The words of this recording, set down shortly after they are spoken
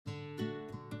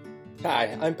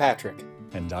Hi, I'm Patrick,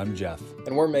 And I'm Jeff.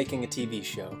 and we're making a TV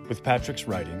show. With Patrick's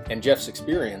writing, And Jeff's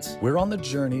experience, we're on the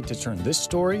journey to turn this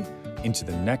story into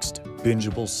the next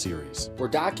bingeable series. we're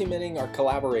documenting our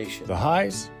collaboration The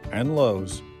highs and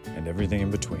lows and everything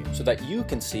in between. so that you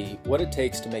can see what it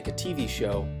takes to make a TV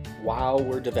show while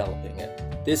we're developing it.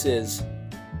 This is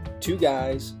Two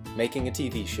Guys Making a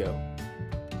TV Show.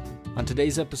 On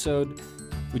today's episode,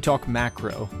 we talk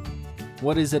macro.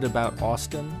 What is it about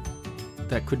Austin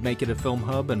that could make it a film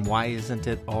hub, and why isn't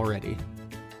it already?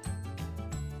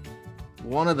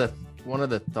 One of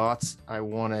the thoughts I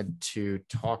wanted to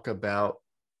talk about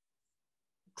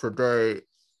today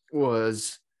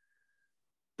was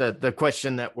the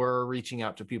question that we're reaching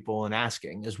out to people and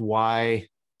asking is why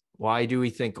do we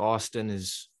think Austin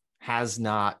has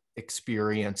not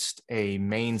experienced a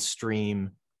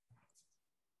mainstream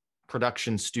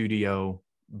production studio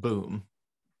boom,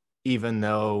 even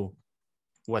though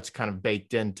what's kind of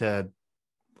baked into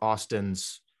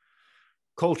Austin's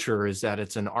culture is that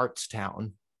it's an arts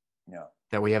town. Yeah.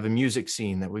 That we have a music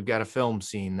scene, that we've got a film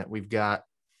scene, that we've got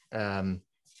a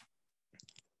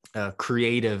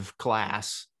creative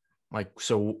class. Like,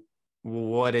 so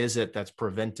what is it that's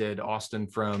prevented Austin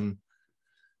from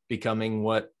becoming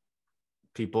what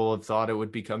people have thought it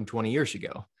would become 20 years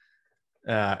ago?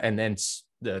 And then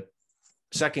the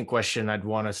second question I'd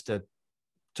want us to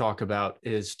talk about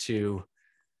is to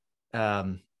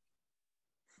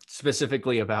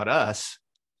specifically about us,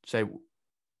 say,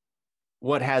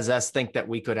 what has us think that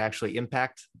we could actually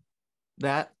impact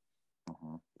that?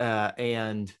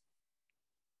 And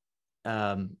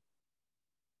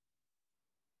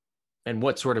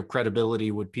what sort of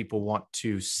credibility would people want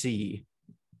to see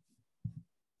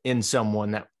in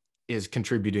someone that is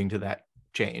contributing to that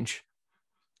change?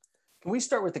 Can we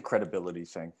start with the credibility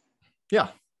thing? Yeah.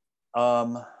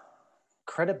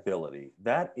 Credibility,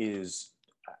 that is,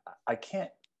 I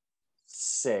can't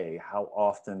say how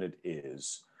often it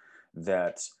is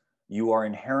that you are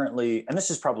inherently, and this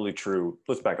is probably true,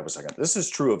 let's back up a second. This is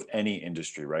true of any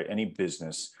industry, right? Any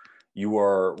business. You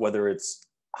are, whether it's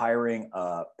hiring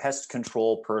a pest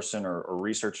control person or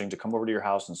researching to come over to your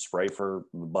house and spray for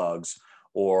bugs,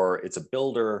 or it's a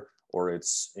builder, or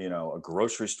it's, a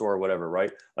grocery store or whatever,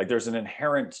 right? Like there's an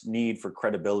inherent need for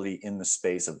credibility in the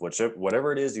space of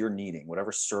whatever it is you're needing,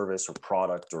 whatever service or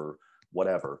product or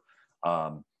whatever,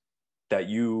 that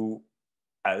you,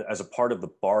 as a part of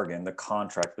the bargain, the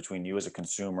contract between you as a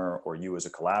consumer or you as a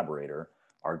collaborator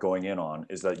are going in on,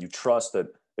 is that you trust that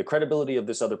the credibility of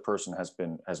this other person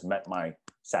has met my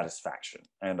satisfaction.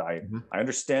 And I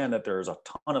understand that there's a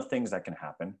ton of things that can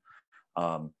happen.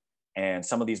 And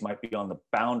some of these might be on the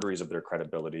boundaries of their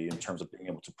credibility in terms of being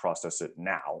able to process it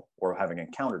now or having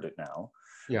encountered it now.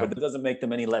 Yeah. But it doesn't make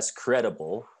them any less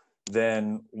credible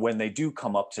than when they do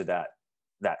come up to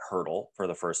that hurdle for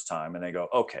the first time and they go,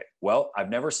 okay, well, I've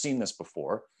never seen this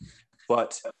before,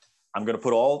 but I'm going to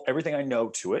put everything I know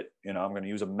to it. I'm going to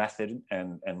use a method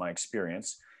and my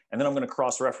experience. And then I'm going to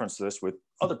cross-reference this with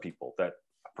other people that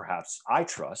perhaps I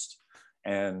trust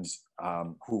and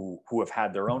who have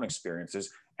had their own experiences.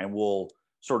 And we'll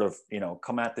sort of,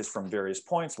 come at this from various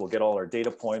points. We'll get all our data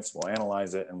points, we'll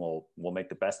analyze it, and we'll make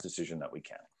the best decision that we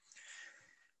can.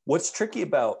 What's tricky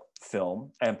about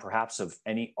film, and perhaps of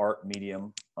any art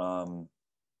medium,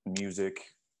 music,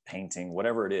 painting,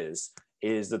 whatever it is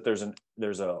that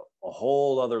there's a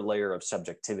whole other layer of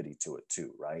subjectivity to it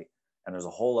too, right? And there's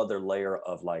a whole other layer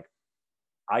of like,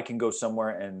 I can go somewhere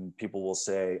and people will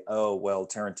say, oh, well,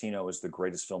 Tarantino is the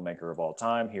greatest filmmaker of all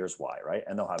time. Here's why, right?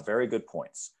 And they'll have very good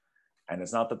points. And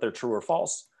it's not that they're true or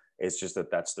false. It's just that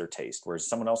that's their taste. Whereas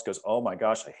someone else goes, oh my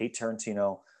gosh, I hate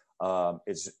Tarantino.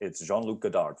 It's Jean-Luc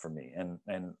Godard for me. And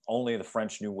only the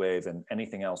French New Wave and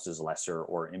anything else is lesser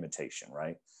or imitation,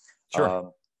 right?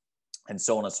 Sure. And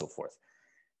so on and so forth.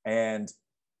 And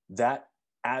that,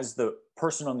 as the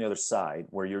person on the other side,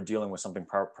 where you're dealing with something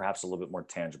perhaps a little bit more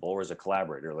tangible, or as a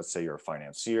collaborator, let's say you're a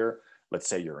financier, let's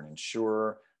say you're an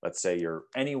insurer, let's say you're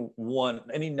any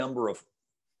number of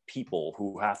people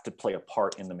who have to play a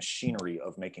part in the machinery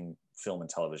of making film and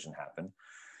television happen,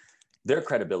 their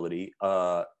credibility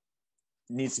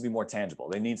needs to be more tangible.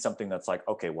 They need something that's like,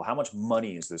 okay, well, how much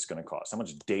money is this going to cost? How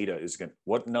much data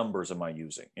what numbers am I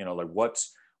using?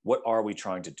 What are we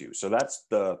trying to do? So that's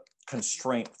the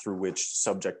constraint through which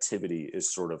subjectivity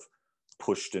is sort of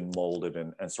pushed and molded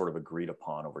and sort of agreed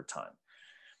upon over time.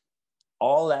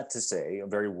 All that to say, a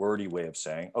very wordy way of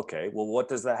saying, okay, well, what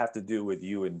does that have to do with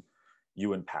you and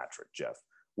Patrick, Jeff?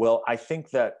 Well, I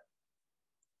think that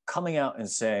coming out and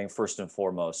saying, first and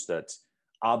foremost, that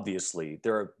obviously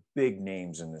there are big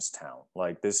names in this town.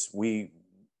 Like this,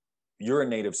 you're a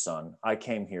native son. I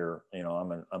came here,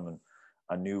 I'm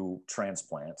a new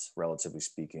transplant, relatively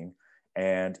speaking.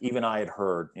 And even I had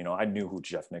heard, I knew who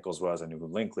Jeff Nichols was. I knew who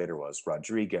Linklater was,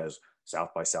 Rodriguez, South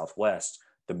by Southwest,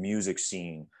 the music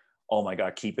scene. Oh my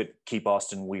God, keep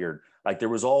Austin weird. Like there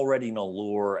was already an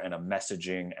allure and a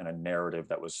messaging and a narrative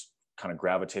that was kind of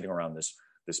gravitating around this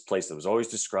place that was always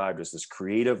described as this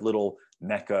creative little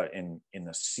mecca in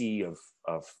the sea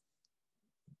of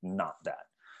not that.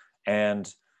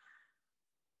 And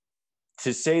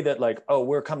to say that like, oh,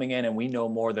 we're coming in and we know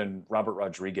more than Robert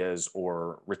Rodriguez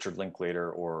or Richard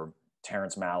Linklater or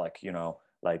Terrence Malick,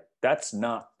 like that's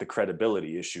not the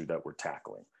credibility issue that we're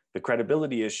tackling. The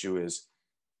credibility issue is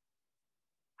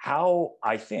how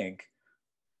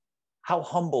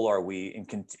humble are we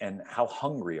and how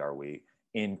hungry are we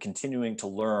in continuing to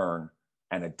learn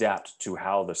and adapt to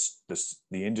how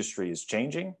the industry is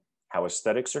changing, how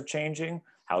aesthetics are changing,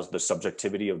 how the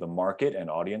subjectivity of the market and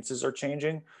audiences are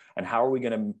changing, and how are we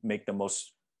going to make the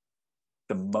most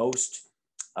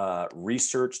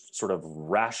researched, sort of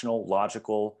rational,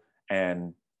 logical,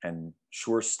 and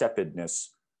sure-steppedness,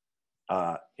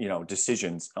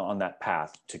 decisions on that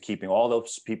path to keeping all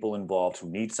those people involved who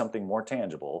need something more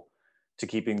tangible, to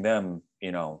keeping them,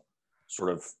 sort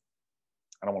of,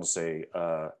 I don't want to say,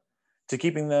 to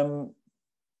keeping them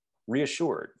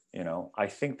reassured. I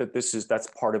think that that's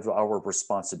part of our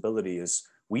responsibility is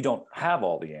we don't have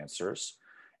all the answers.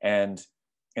 And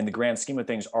in the grand scheme of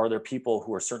things, are there people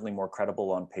who are certainly more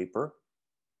credible on paper?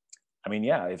 I mean,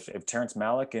 yeah, if Terrence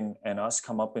Malick and us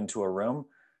come up into a room,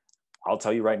 I'll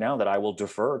tell you right now that I will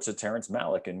defer to Terrence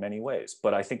Malick in many ways.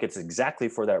 But I think it's exactly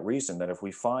for that reason that if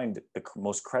we find the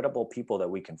most credible people that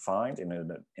we can find in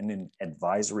an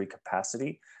advisory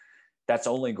capacity, that's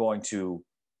only going to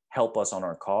help us on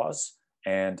our cause.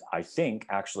 And I think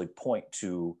actually point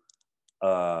to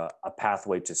a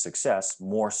pathway to success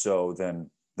more so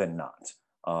than not.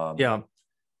 Yeah.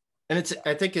 And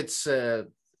I think it's,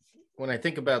 when I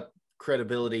think about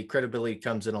credibility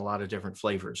comes in a lot of different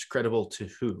flavors. Credible to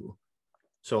who?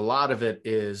 So a lot of it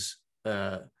is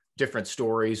different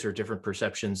stories or different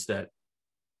perceptions that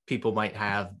people might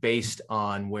have based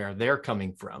on where they're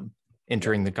coming from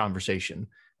entering the conversation.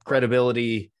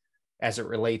 Credibility as it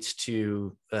relates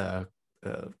to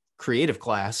creative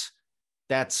class,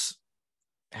 that's,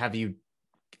 have you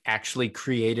actually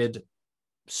created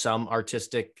some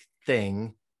artistic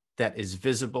thing that is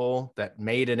visible, that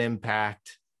made an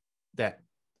impact, that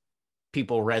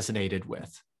people resonated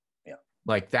with?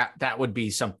 Like that would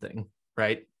be something,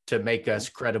 right, to make us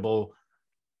credible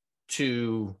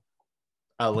to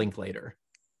a Linklater.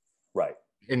 Right.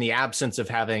 In the absence of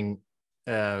having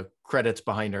credits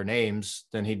behind our names,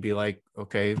 then he'd be like,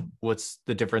 okay, what's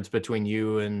the difference between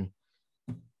you and,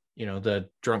 the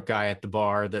drunk guy at the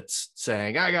bar that's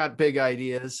saying, I got big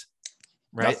ideas,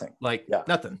 right?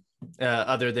 Nothing.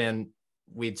 Other than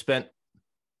we'd spent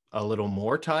a little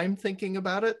more time thinking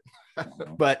about it.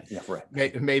 But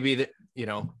maybe that,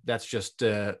 that's just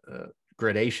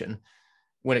gradation.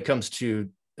 When it comes to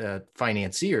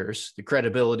financiers, the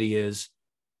credibility is,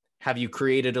 have you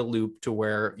created a loop to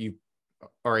where you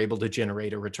are able to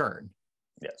generate a return?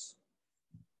 Yes.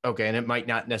 Okay. And it might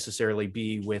not necessarily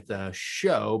be with a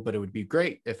show, but it would be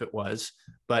great if it was.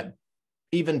 But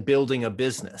even building a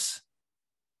business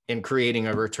and creating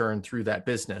a return through that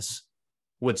business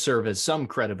would serve as some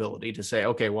credibility to say,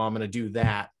 okay, well, I'm going to do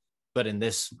that, but in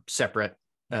this separate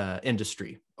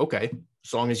industry. Okay.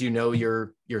 As long as you know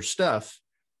your stuff,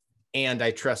 and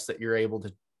I trust that you're able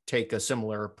to take a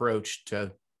similar approach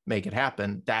to make it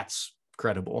happen, that's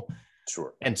credible.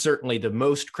 Sure. And certainly the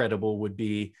most credible would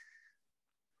be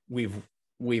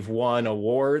we've won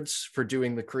awards for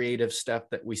doing the creative stuff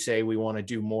that we say we want to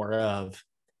do more of,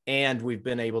 and we've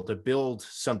been able to build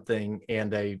something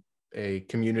and a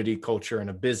community culture and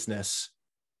a business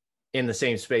in the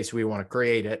same space we want to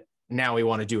create it. Now we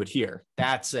want to do it here.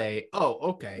 That's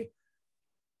okay,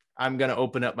 I'm going to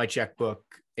open up my checkbook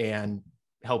and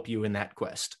help you in that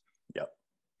quest. Yep.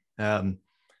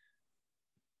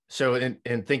 So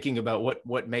in thinking about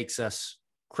what makes us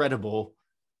credible,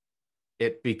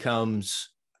 it becomes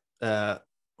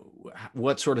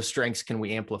what sort of strengths can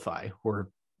we amplify? We're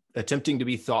attempting to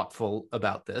be thoughtful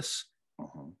about this.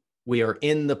 Mm-hmm. We are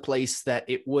in the place that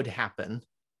it would happen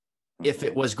if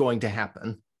it was going to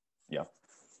happen. Yeah.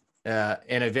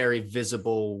 In a very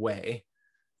visible way,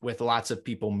 with lots of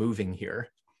people moving here.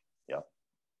 Yeah.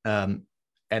 And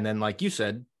then, like you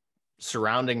said,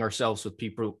 surrounding ourselves with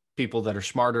people that are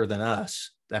smarter than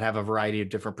us, that have a variety of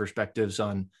different perspectives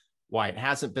on why it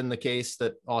hasn't been the case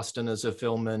that Austin is a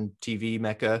film and TV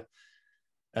mecca,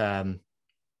 and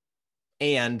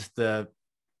the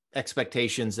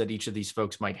expectations that each of these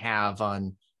folks might have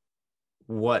on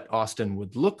what Austin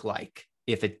would look like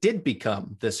if it did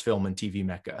become this film and TV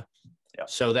mecca,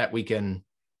 so that we can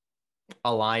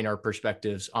align our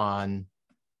perspectives on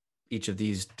each of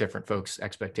these different folks'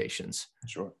 expectations.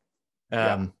 Sure.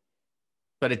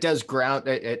 But it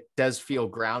does feel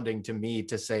grounding to me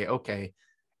to say, okay,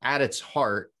 at its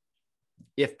heart,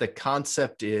 if the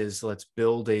concept is let's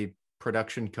build a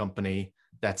production company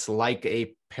that's like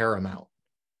a Paramount,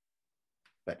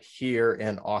 but here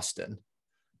in Austin,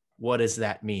 what does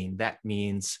that mean? That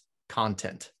means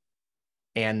content,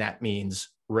 and that means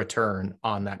return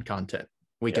on that content.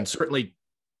 We can certainly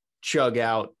chug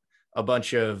out a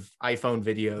bunch of iPhone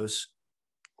videos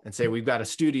and say we've got a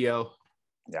studio,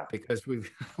 because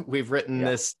we've written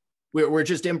this. We're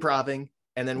just improvising,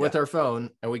 and then with our phone,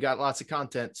 and we got lots of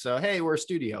content. So hey, we're a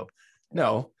studio.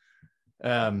 No,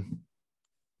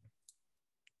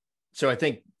 so I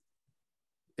think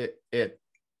it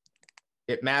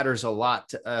matters a lot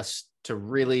to us to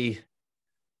really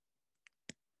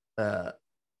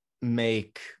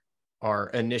make our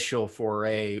initial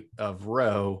foray of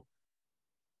Row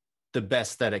the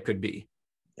best that it could be.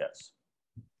 Yes.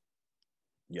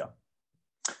 Yeah.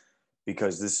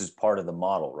 Because this is part of the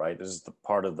model, right? This is the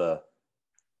part of the,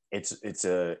 it's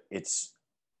a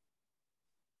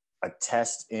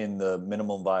test in the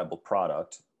minimum viable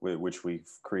product, which we've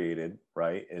created,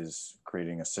 right? Is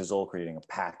creating a sizzle, creating a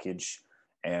package,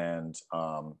 and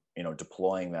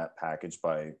deploying that package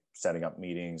by setting up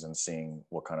meetings and seeing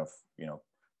what kind of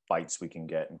bites we can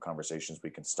get and conversations we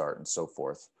can start and so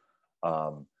forth.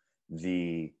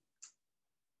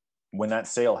 When that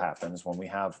sale happens, when we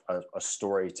have a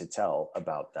story to tell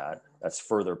about that, that's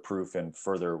further proof and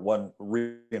further one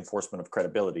reinforcement of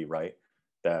credibility, right?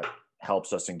 That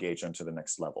helps us engage onto the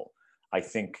next level. I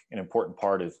think an important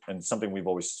part is, and something we've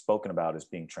always spoken about, is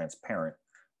being transparent,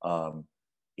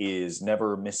 is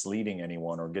never misleading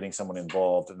anyone or getting someone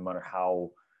involved, no matter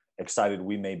how excited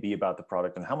we may be about the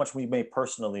product and how much we may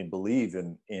personally believe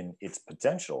in its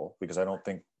potential, because I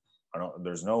think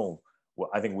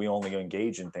we only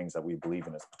engage in things that we believe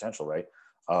in its potential, right?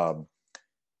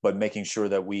 But making sure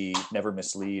that we never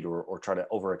mislead or try to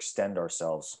overextend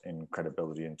ourselves in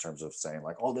credibility in terms of saying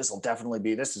like, oh, this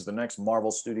is the next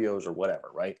Marvel Studios or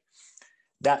whatever, right?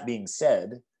 That being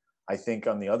said, I think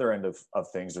on the other end of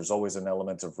things, there's always an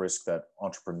element of risk that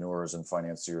entrepreneurs and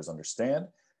financiers understand.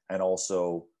 And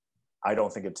also, I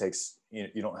don't think it takes,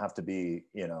 you don't have to be,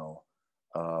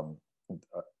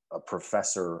 a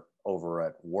professor over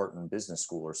at Wharton Business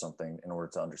School or something in order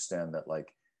to understand that,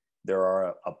 like, there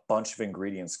are a bunch of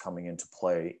ingredients coming into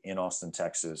play in Austin,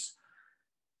 Texas,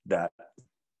 that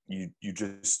you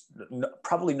just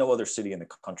probably no other city in the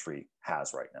country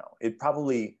has right now.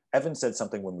 Evan said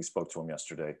something when we spoke to him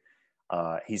yesterday.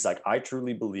 He's like, I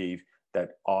truly believe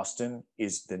that Austin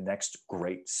is the next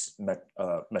great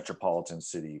metropolitan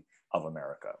city of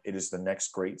America. It is the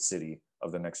next great city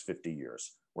of the next 50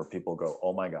 years, where people go,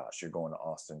 oh my gosh, you're going to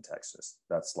Austin, Texas.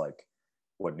 That's like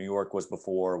what New York was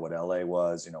before, what LA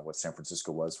was, what San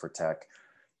Francisco was for tech.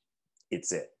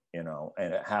 It's it, and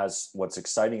it has, what's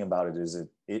exciting about it is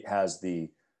it has the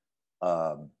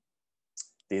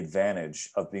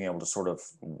advantage of being able to sort of,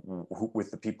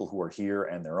 with the people who are here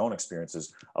and their own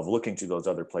experiences, of looking to those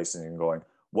other places and going,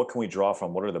 what can we draw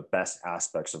from? What are the best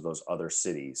aspects of those other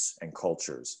cities and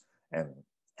cultures? And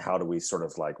how do we sort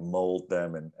of like mold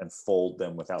them and fold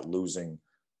them without losing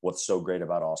what's so great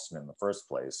about Austin in the first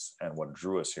place and what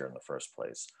drew us here in the first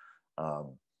place?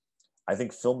 I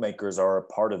think filmmakers are a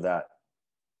part of that.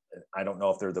 I don't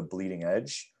know if they're the bleeding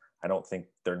edge. I don't think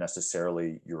they're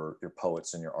necessarily your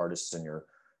poets and your artists and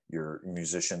your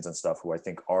musicians and stuff, who I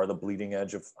think are the bleeding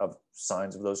edge of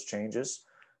signs of those changes.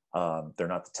 They're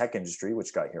not the tech industry,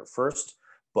 which got here first.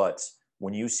 But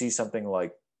when you see something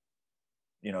like,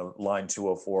 Line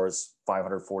 204's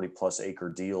 540 plus acre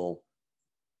deal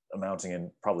amounting in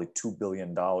probably $2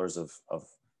 billion of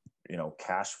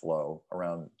cash flow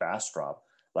around Bastrop,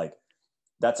 like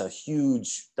that's a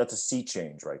sea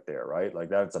change right there, right? Like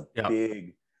that's a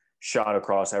big shot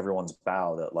across everyone's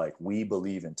bow that, like, we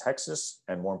believe in Texas,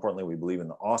 and more importantly, we believe in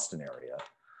the Austin area,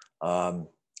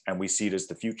 and we see it as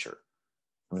the future.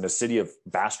 I mean, the city of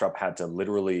Bastrop had to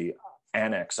literally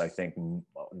annex, I think,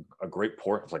 a great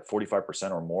port, like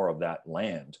 45% or more of that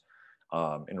land,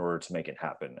 in order to make it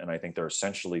happen. And I think they're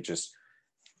essentially just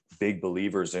big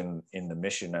believers in the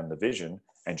mission and the vision,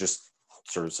 and just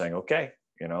sort of saying, okay,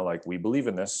 like, we believe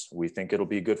in this, we think it'll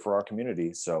be good for our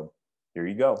community, so here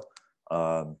you go.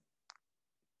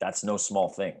 That's no small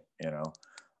thing,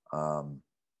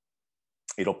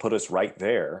 it'll put us right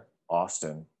there,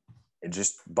 Austin, and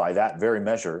just by that very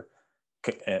measure,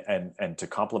 and to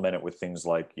complement it with things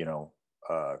like,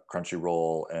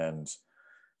 Crunchyroll and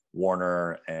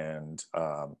Warner and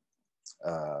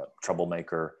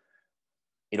Troublemaker,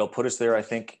 it'll put us there, I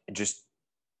think, just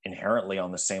inherently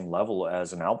on the same level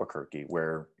as an Albuquerque,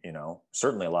 where, you know,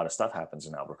 certainly a lot of stuff happens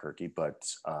in Albuquerque, but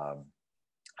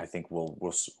I think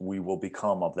we will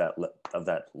become of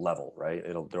that level, right?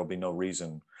 There'll be no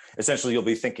reason. Essentially, you'll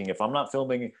be thinking, if I'm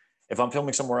filming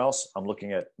somewhere else, I'm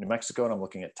looking at New Mexico and I'm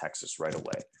looking at Texas right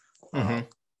away. Mm-hmm.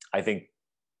 I think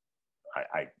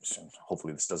I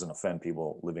hopefully this doesn't offend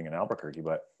people living in Albuquerque,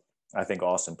 but I think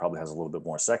Austin probably has a little bit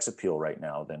more sex appeal right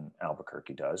now than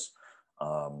Albuquerque does.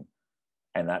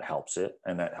 And that helps it.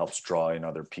 And that helps draw in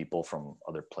other people from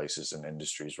other places and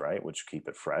industries, right? Which keep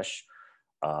it fresh.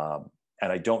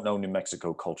 And I don't know New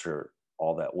Mexico culture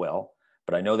all that well,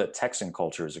 but I know that Texan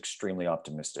culture is extremely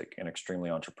optimistic and extremely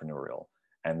entrepreneurial,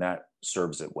 and that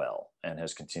serves it well and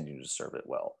has continued to serve it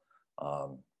well.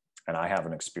 And I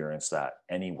haven't experienced that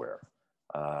anywhere,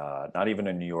 not even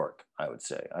in New York, I would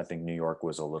say. I think New York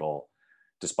was a little,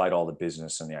 despite all the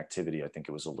business and the activity, I think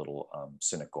it was a little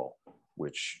cynical,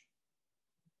 which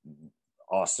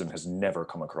Austin has never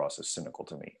come across as cynical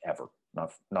to me, ever.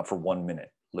 Not for 1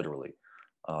 minute, literally.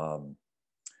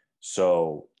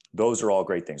 So those are all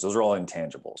great things. Those are all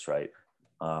intangibles, right?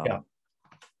 Yeah.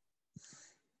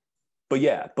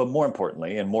 But more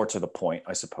importantly, and more to the point,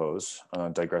 I suppose,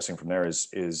 digressing from there is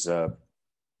you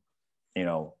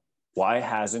know, why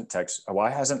hasn't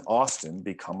Austin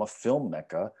become a film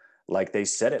mecca like they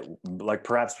said it, like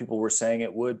perhaps people were saying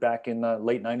it would back in the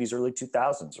late 90s, early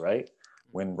 2000s, right?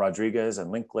 When Rodriguez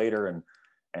and Linklater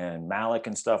and Malick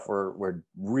and stuff were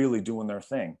really doing their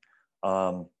thing.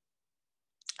 And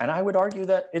I would argue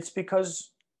that it's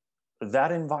because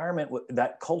that environment,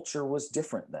 that culture was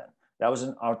different then. That was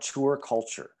an auteur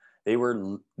culture. They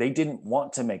didn't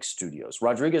want to make studios.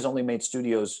 Rodriguez only made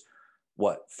studios,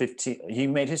 15? He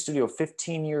made his studio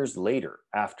 15 years later,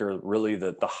 after really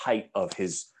the height of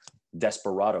his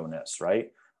desperado-ness,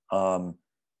 right?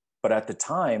 But at the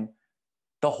time,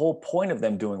 the whole point of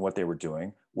them doing what they were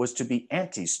doing was to be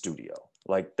anti-studio.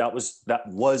 Like that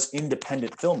was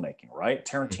independent filmmaking, right?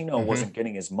 Tarantino wasn't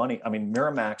getting his money. I mean,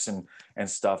 Miramax and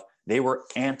stuff, they were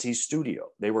anti-studio.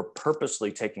 They were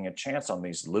purposely taking a chance on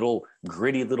these little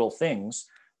gritty little things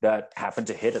that happened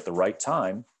to hit at the right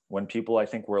time when people, I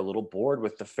think, were a little bored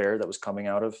with the fare that was coming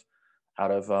out of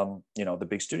you know, the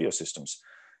big studio systems.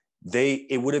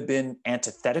 It would have been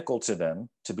antithetical to them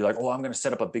to be like, oh, I'm going to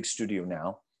set up a big studio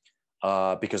now.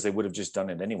 Because they would have just done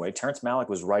it anyway. Terrence Malick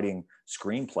was writing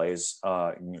screenplays,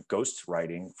 ghost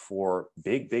writing for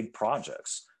big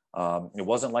projects. It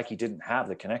wasn't like he didn't have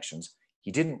the connections.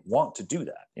 He didn't want to do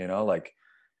that, you know, like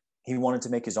he wanted to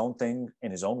make his own thing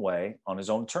in his own way, on his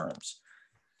own terms.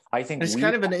 I think it's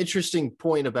kind of an interesting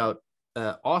point about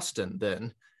Austin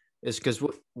then, is because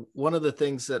one of the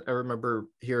things that I remember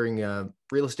hearing a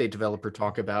real estate developer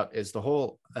talk about is the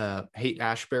whole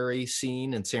Haight-Ashbury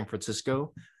scene in San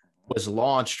Francisco was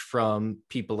launched from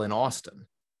people in Austin.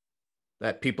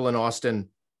 That people in Austin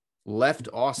left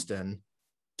Austin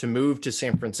to move to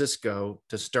San Francisco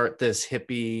to start this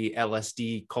hippie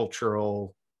LSD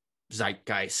cultural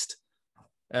zeitgeist.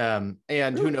 And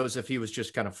who knows if he was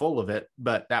just kind of full of it,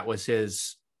 but that was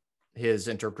his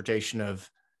interpretation of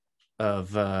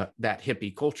that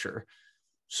hippie culture.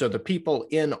 So the people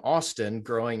in Austin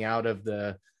growing out of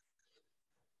the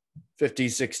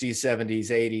 50s, 60s, 70s,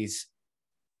 80s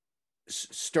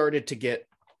started to get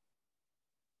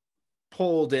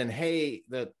pulled in. Hey,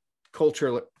 the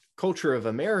culture of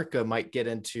America might get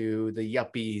into the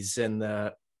yuppies and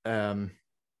the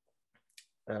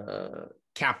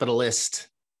capitalist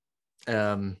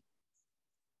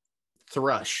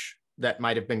thrush that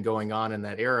might have been going on in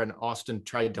that era. And Austin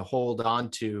tried to hold on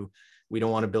to, we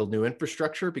don't want to build new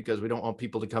infrastructure because we don't want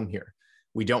people to come here.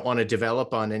 We don't want to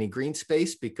develop on any green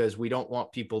space because we don't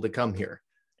want people to come here.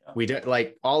 We don't,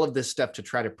 like all of this stuff to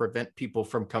try to prevent people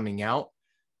from coming out,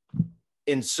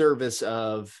 in service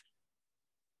of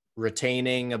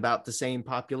retaining about the same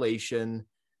population,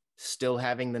 still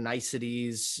having the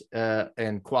niceties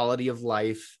and quality of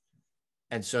life.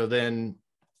 And so then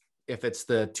if it's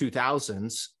the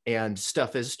 2000s and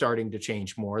stuff is starting to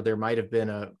change more, there might have been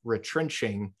a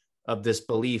retrenching of this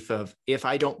belief of, if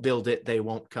I don't build it, they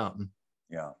won't come.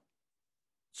 Yeah.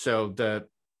 So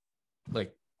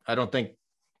I don't think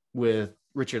with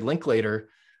Richard Linklater,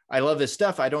 I love his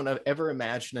stuff. I don't ever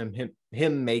imagine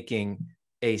him making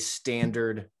a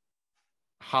standard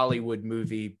Hollywood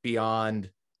movie beyond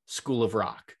School of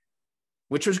Rock,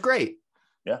 which was great.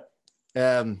 Yeah.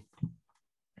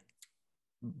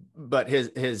 But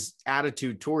his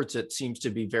attitude towards it seems to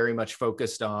be very much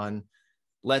focused on,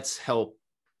 let's help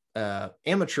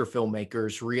amateur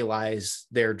filmmakers realize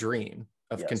their dream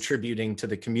of contributing to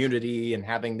the community and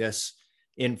having this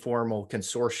informal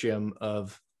consortium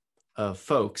of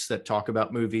folks that talk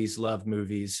about movies, love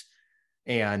movies,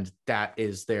 and that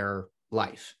is their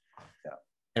life. Yeah.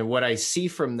 And what I see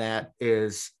from that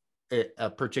is a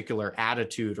particular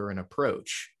attitude or an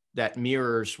approach that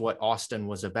mirrors what Austin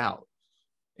was about.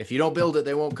 If you don't build it,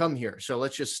 they won't come here. So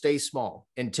let's just stay small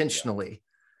intentionally.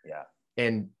 Yeah.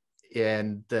 And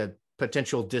the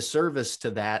potential disservice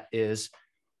to that is,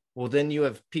 well, then you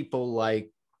have people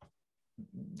like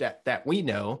that we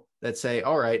know that say,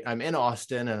 all right, I'm in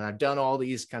Austin and I've done all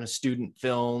these kind of student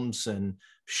films and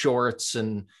shorts,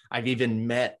 and I've even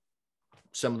met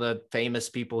some of the famous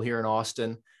people here in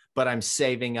Austin, but I'm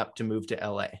saving up to move to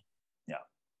LA. Yeah.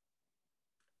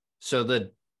 So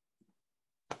the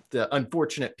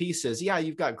unfortunate piece is, yeah,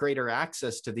 you've got greater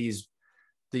access to these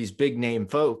big name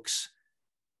folks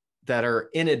that are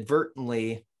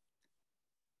inadvertently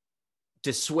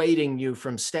dissuading you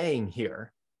from staying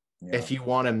here. Yeah. If you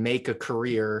want to make a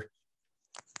career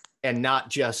and not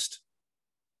just,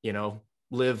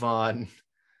 live on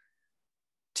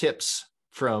tips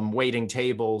from waiting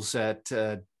tables at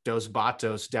Dos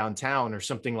Batos downtown or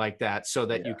something like that, so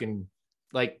that you can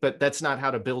but that's not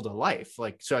how to build a life.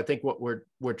 So I think what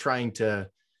we're trying to,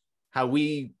 how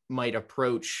we might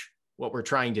approach what we're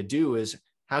trying to do is,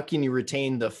 how can you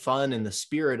retain the fun and the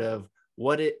spirit of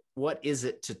what is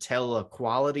it to tell a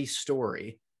quality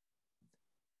story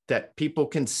that people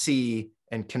can see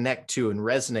and connect to and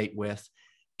resonate with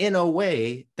in a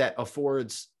way that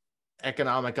affords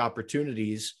economic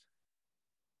opportunities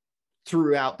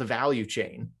throughout the value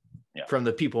chain, from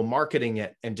the people marketing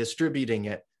it and distributing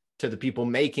it, to the people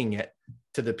making it,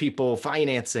 to the people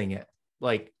financing it.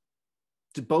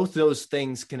 Both those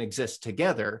things can exist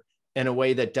together in a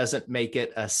way that doesn't make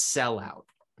it a sellout.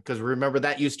 Because remember,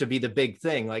 that used to be the big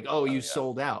thing,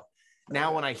 sold out.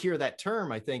 Now, when I hear that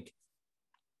term, I think,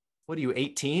 what are you,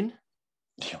 18?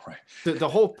 Yeah, right. The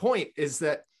whole point is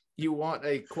that you want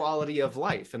a quality of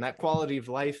life, and that quality of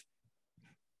life,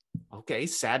 okay,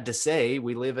 sad to say,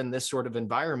 we live in this sort of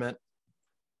environment.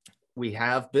 We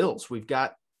have bills, we've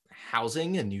got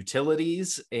housing and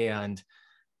utilities, and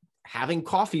having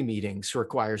coffee meetings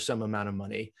requires some amount of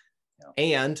money.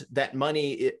 And that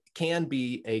money, it can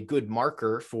be a good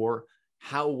marker for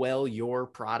how well your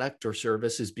product or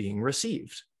service is being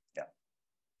received. Yeah.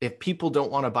 If people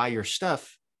don't want to buy your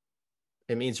stuff,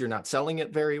 it means you're not selling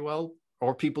it very well,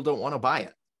 or people don't want to buy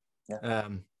it. Yeah.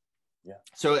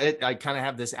 So I kind of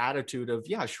have this attitude of,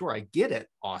 yeah, sure, I get it,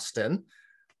 Austin.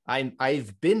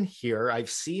 I've been here, I've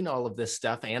seen all of this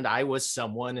stuff, and I was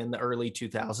someone in the early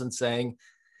 2000s saying,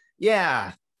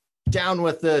 yeah, down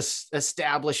with this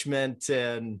establishment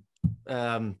and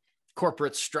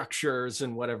corporate structures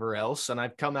and whatever else. And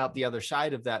I've come out the other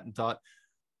side of that and thought,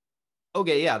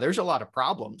 okay, yeah, there's a lot of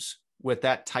problems with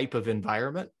that type of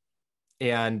environment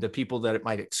and the people that it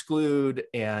might exclude,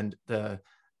 and the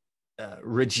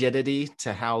rigidity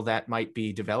to how that might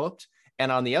be developed.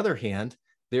 And on the other hand,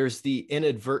 there's the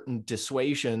inadvertent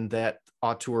dissuasion that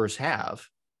auteurs have,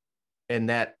 and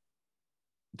that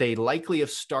they likely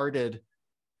have started,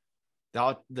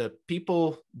 the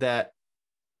people that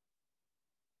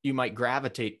you might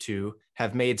gravitate to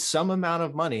have made some amount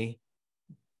of money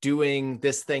doing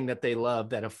this thing that they love,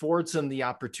 that affords them the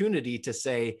opportunity to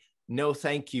say, no,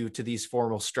 thank you to these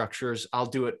formal structures. I'll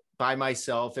do it by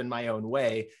myself in my own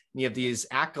way. And you have these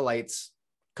acolytes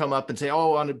come up and say,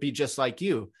 oh, I want to be just like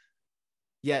you.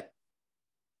 Yet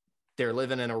they're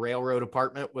living in a railroad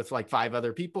apartment with 5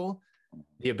 other people.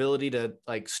 The ability to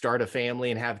start a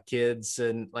family and have kids,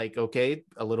 and okay,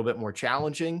 a little bit more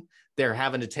challenging. They're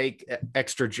having to take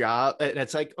extra job. And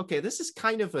it's okay, this is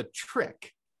kind of a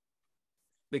trick,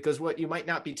 because what you might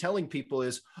not be telling people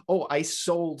is, oh, I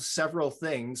sold several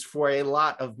things for a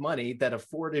lot of money that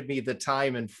afforded me the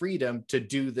time and freedom to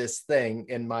do this thing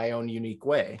in my own unique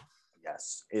way.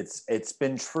 Yes, it's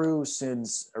been true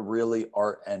since really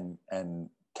art and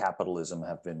capitalism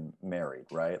have been married,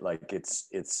 right?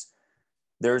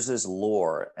 There's this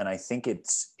lore, and I think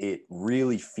it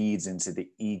really feeds into the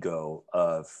ego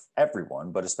of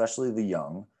everyone, but especially the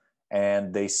young.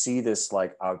 And they see this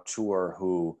auteur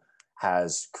who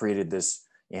has created this,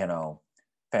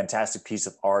 fantastic piece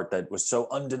of art that was so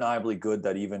undeniably good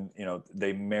that even,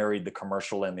 they married the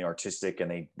commercial and the artistic, and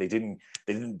they didn't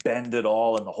bend at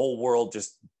all, and the whole world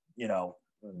just,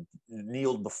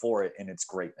 kneeled before it in its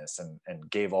greatness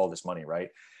and gave all this money, right?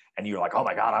 And you're like, oh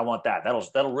my God, I want that.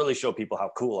 That'll really show people how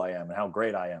cool I am and how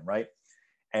great I am, right?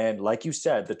 And like you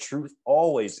said, the truth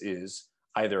always is,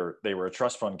 either they were a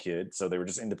trust fund kid, so they were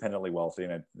just independently wealthy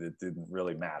and it didn't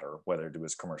really matter whether it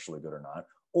was commercially good or not,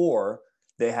 or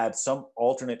they had some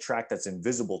alternate track that's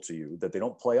invisible to you that they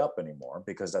don't play up anymore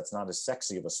because that's not as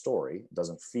sexy of a story. It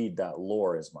doesn't feed that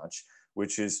lore as much,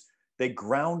 which is they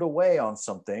ground away on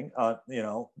something,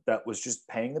 that was just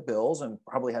paying the bills and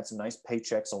probably had some nice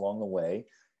paychecks along the way,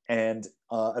 and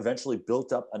eventually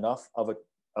built up enough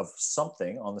of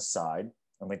something on the side,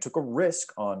 and they took a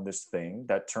risk on this thing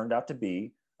that turned out to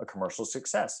be a commercial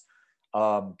success.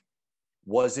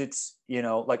 Was it,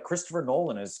 like Christopher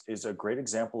Nolan is a great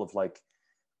example of like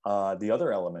the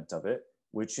other element of it,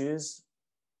 which is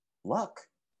luck.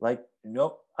 Like,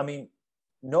 I mean,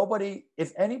 nobody,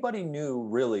 if anybody knew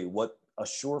really what a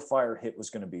surefire hit was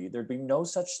going to be, there'd be no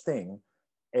such thing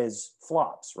as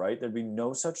flops, right? There'd be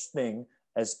no such thing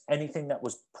as anything that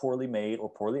was poorly made or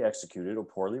poorly executed or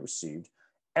poorly received.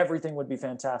 Everything would be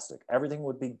fantastic. Everything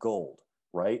would be gold,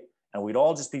 right? And we'd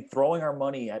all just be throwing our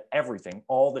money at everything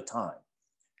all the time.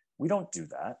 We don't do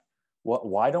that.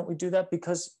 Why don't we do that?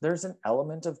 Because there's an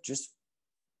element of just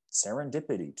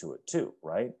serendipity to it too,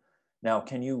 right? Now,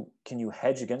 can you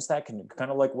hedge against that? Can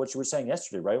kind of like what you were saying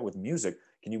yesterday, right? With music,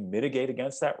 can you mitigate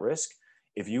against that risk?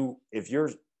 If you're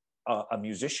a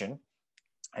musician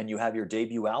and you have your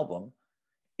debut album,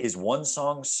 is one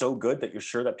song so good that you're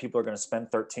sure that people are going to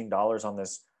spend $13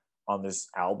 on this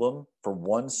album for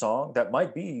one song that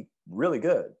might be really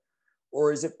good?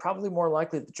 Or is it probably more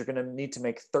likely that you're going to need to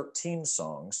make 13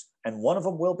 songs and one of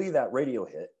them will be that radio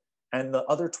hit and the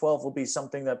other 12 will be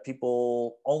something that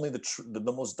people, only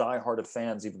the most diehard of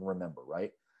fans even remember,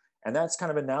 right? And that's kind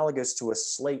of analogous to a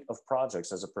slate of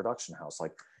projects as a production house.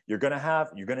 Like you're going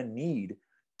to need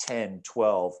 10,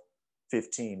 12,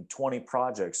 15, 20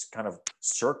 projects kind of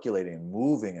circulating and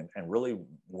moving and really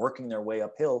working their way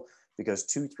uphill, because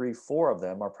 2, 3, 4 of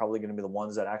them are probably going to be the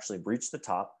ones that actually breach the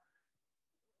top,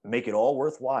 make it all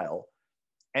worthwhile.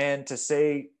 And to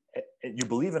say you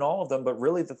believe in all of them, but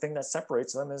really the thing that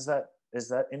separates them is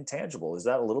that intangible, is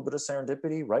that a little bit of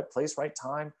serendipity, right place, right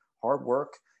time, hard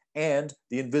work, and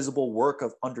the invisible work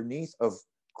of underneath of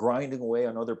grinding away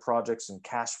on other projects and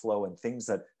cash flow and things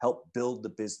that help build the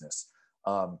business.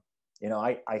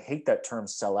 I hate that term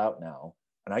sell out now.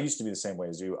 And I used to be the same way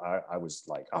as you. I was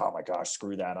like, oh my gosh,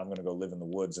 screw that. I'm going to go live in the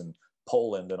woods in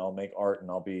Poland and I'll make art and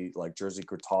I'll be like Jerzy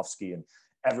Grotowski and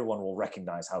everyone will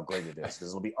recognize how great it is because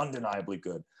it'll be undeniably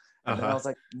good. And then I was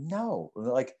like, no,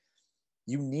 like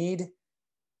you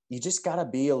just got to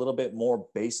be a little bit more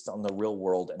based on the real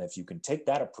world. And if you can take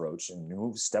that approach and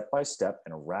move step by step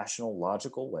in a rational,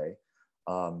 logical way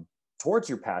towards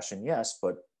your passion, yes,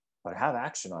 but have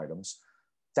action items.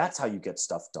 That's how you get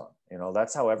stuff done.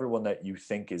 That's how everyone that you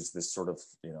think is this sort of,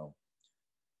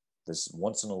 this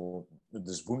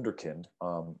this wunderkind,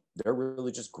 they're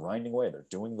really just grinding away. They're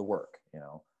doing the work,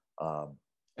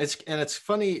 It's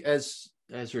funny as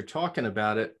you're talking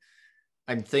about it,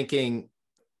 I'm thinking,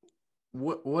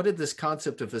 what did this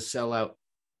concept of a sellout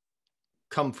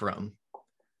come from?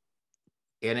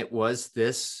 And it was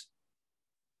this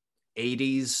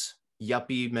 80s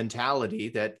yuppie mentality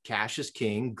that cash is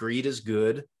king, greed is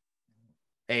good.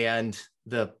 And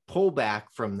the pullback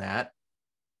from that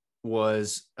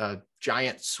was a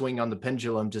giant swing on the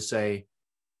pendulum to say,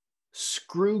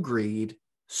 screw greed,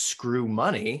 screw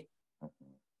money,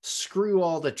 screw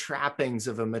all the trappings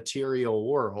of a material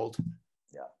world.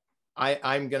 Yeah.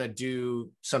 I'm going to do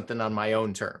something on my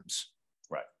own terms.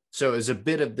 Right. So it was a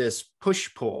bit of this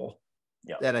push-pull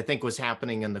that I think was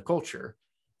happening in the culture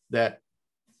that,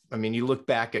 I mean, you look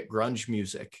back at grunge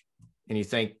music and you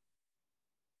think,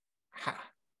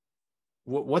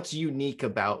 what's unique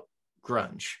about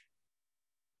grunge?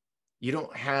 You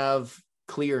don't have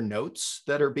clear notes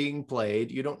that are being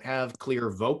played. You don't have clear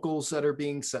vocals that are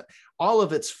being set. All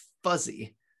of it's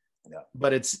fuzzy,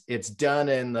 but it's done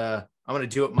in the, I'm going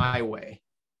to do it my way.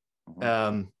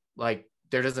 Mm-hmm. Like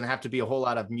there doesn't have to be a whole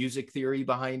lot of music theory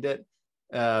behind it,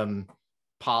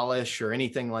 polish or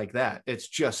anything like that. It's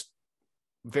just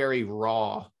very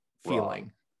raw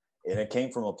feeling. And it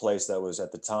came from a place that was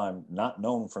at the time not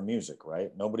known for music,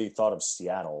 right? Nobody thought of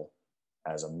Seattle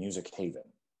as a music haven.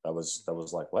 That was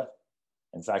like, what?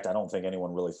 In fact, I don't think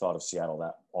anyone really thought of Seattle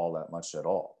that much at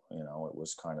all. It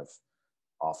was kind of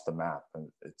off the map,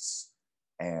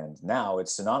 and now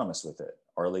it's synonymous with it,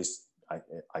 or at least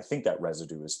I think that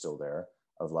residue is still there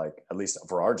of like, at least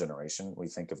for our generation, we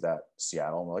think of that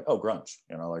Seattle and we're like, oh, grunge,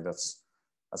 like that's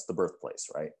the birthplace,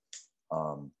 right?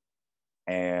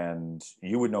 And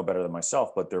you would know better than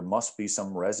myself, but there must be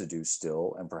some residue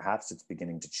still, and perhaps it's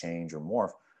beginning to change or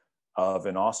morph of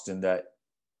an Austin that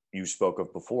you spoke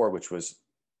of before, which was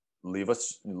leave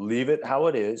it how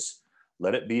it is,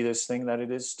 let it be this thing that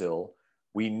it is still.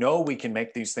 We know we can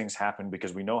make these things happen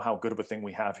because we know how good of a thing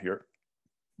we have here,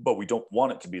 but we don't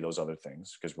want it to be those other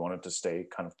things because we want it to stay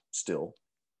kind of still.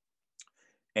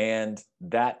 And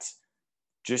that,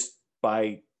 just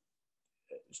by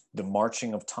the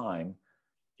marching of time,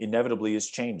 inevitably is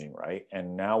changing, right?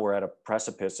 And now we're at a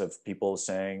precipice of people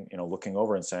saying, looking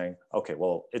over and saying, okay,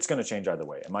 well, it's going to change either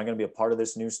way. Am I going to be a part of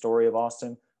this new story of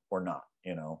Austin or not?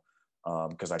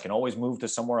 Because I can always move to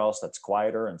somewhere else that's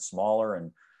quieter and smaller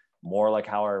and more like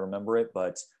how I remember it,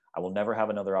 but I will never have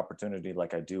another opportunity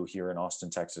like I do here in Austin,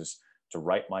 Texas, to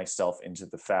write myself into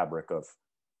the fabric of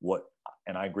what,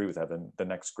 and I agree with Evan, the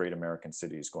next great American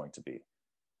city is going to be.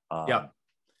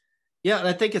 Yeah, and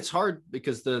I think it's hard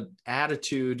because the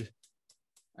attitude,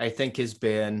 I think, has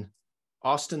been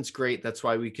Austin's great. That's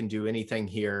why we can do anything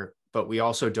here, but we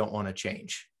also don't want to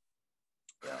change.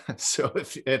 Yeah. So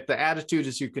if the attitude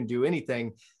is you can do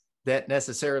anything, that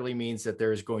necessarily means that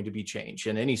there is going to be change.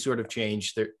 And any sort of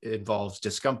change that involves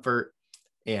discomfort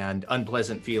and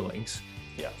unpleasant feelings.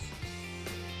 Yes.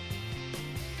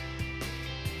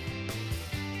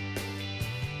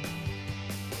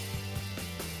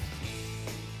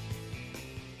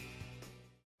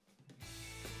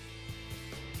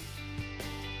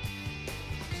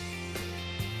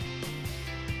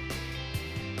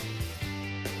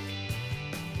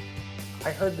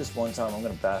 I heard this one time, I'm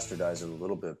going to bastardize it a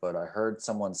little bit, but I heard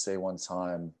someone say one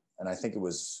time, and I think it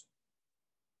was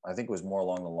more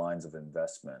along the lines of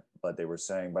investment, but they were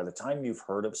saying by the time you've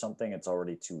heard of something, it's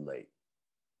already too late.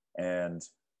 And,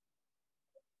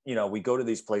 we go to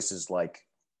these places like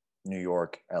New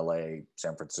York, LA,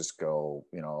 San Francisco,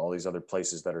 all these other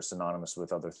places that are synonymous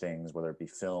with other things, whether it be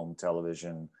film,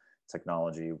 television,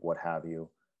 technology, what have you.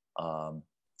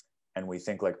 And we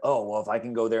think like, oh, well, if I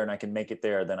can go there and I can make it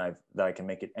there, then I can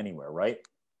make it anywhere, right?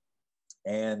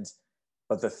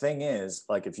 But the thing is,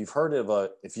 like, if you've heard of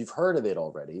it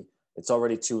already, it's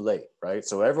already too late, right?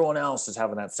 So everyone else is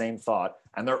having that same thought,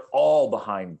 and they're all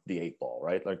behind the 8 ball,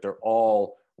 right? Like they're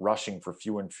all rushing for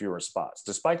fewer and fewer spots,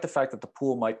 despite the fact that the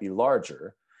pool might be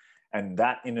larger, and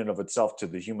that in and of itself, to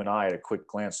the human eye at a quick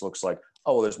glance, looks like,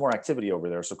 oh, well, there's more activity over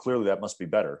there, so clearly that must be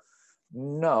better.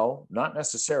 No, not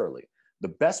necessarily. The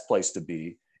best place to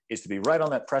be is to be right on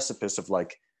that precipice of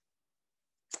like,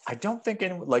 I don't think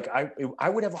anyone, like I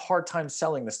would have a hard time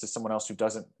selling this to someone else who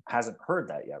hasn't heard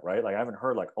that yet, right? Like I haven't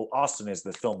heard like, oh, Austin is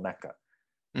the film mecca.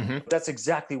 Mm-hmm. That's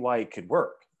exactly why it could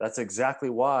work. That's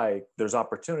exactly why there's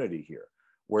opportunity here.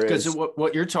 Whereas, because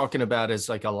what you're talking about is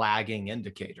like a lagging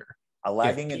indicator. A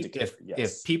lagging indicator, yes.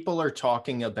 If people are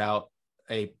talking about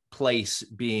a place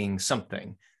being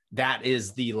something, that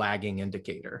is the lagging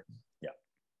indicator.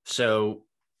 So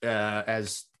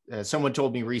as someone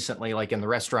told me recently, like in the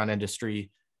restaurant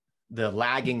industry, the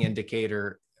lagging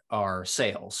indicator are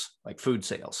sales, like food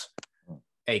sales.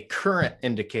 A current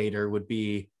indicator would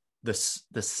be the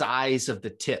size of the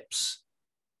tips,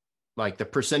 like the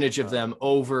percentage of them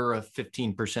over a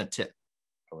 15% tip.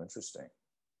 Oh, interesting.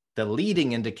 The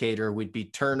leading indicator would be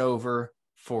turnover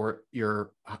for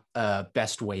your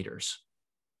best waiters.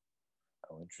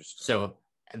 Oh, interesting. So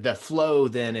the flow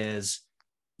then is,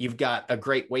 you've got a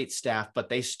great wait staff, but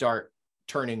they start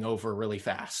turning over really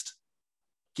fast,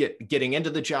 getting into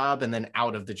the job and then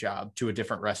out of the job to a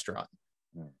different restaurant.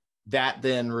 That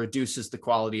then reduces the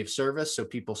quality of service, so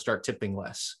people start tipping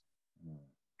less.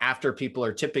 After people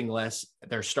are tipping less,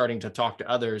 they're starting to talk to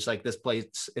others like, this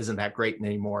place isn't that great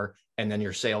anymore, and then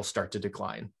your sales start to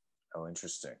decline. Oh,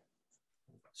 interesting.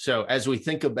 So as we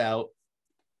think about,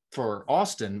 for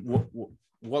Austin,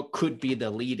 what could be the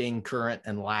leading, current,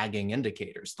 and lagging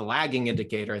indicators? The lagging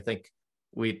indicator, I think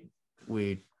we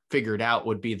figured out,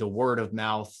 would be the word of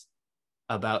mouth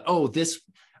about, oh, this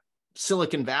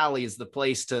Silicon Valley is the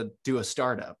place to do a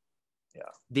startup. Yeah.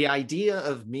 The idea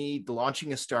of me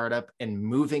launching a startup and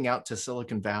moving out to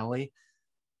Silicon Valley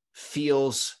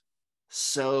feels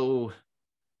so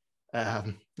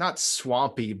not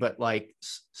swampy, but like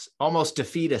almost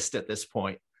defeatist at this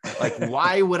point. Like,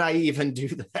 why would I even do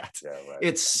that? Yeah, right.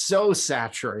 It's so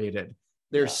saturated.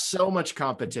 There's so much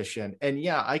competition. And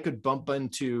yeah, I could bump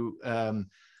into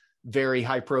very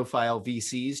high profile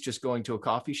VCs just going to a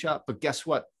coffee shop, but guess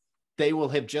what? They will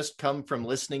have just come from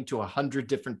listening to 100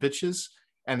 different pitches,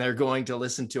 and they're going to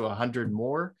listen to 100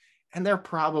 more. And they're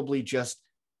probably just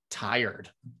tired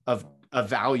of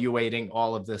evaluating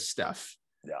all of this stuff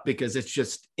because it's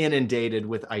just inundated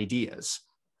with ideas.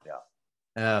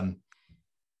 Yeah.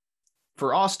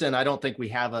 For Austin, I don't think we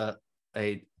have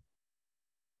a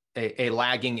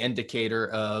lagging indicator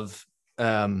of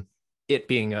it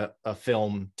being a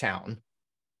film town.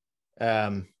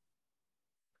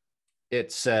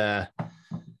 It's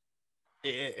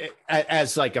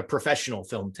as like a professional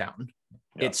film town.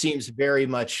 Yeah. It seems very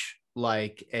much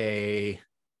like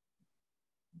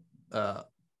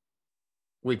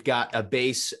we've got a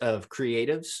base of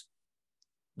creatives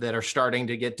that are starting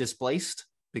to get displaced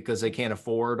because they can't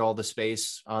afford all the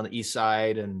space on the east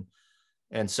side and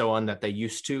so on that they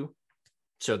used to.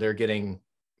 So they're getting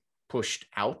pushed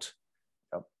out.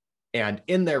 Yep. And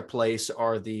in their place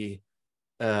are the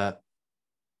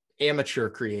amateur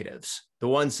creatives, the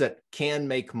ones that can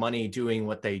make money doing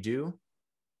what they do,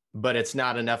 but it's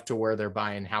not enough to where they're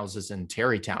buying houses in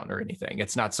Terrytown or anything.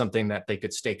 It's not something that they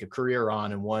could stake a career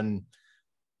on, and one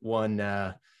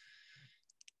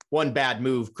bad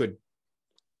move could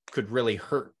really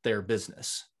hurt their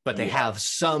business. But they have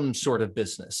some sort of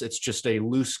business. It's just a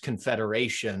loose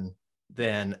confederation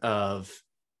then of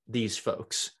these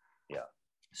folks. Yeah.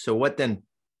 So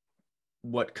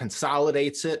what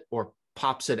consolidates it or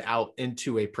pops it out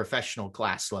into a professional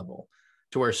class level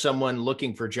to where someone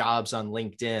looking for jobs on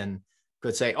LinkedIn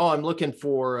could say, oh, I'm looking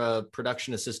for a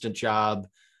production assistant job,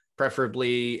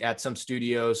 preferably at some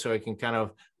studio, so I can kind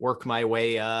of work my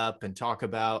way up and talk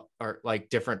about or like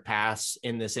different paths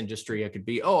in this industry. I could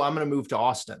be, oh, I'm going to move to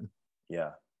Austin.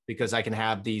 Yeah. Because I can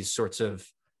have these sorts of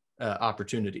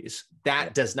opportunities.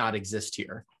 That does not exist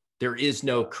here. There is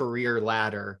no career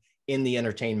ladder in the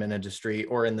entertainment industry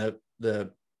or in the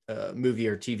movie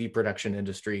or TV production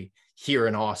industry here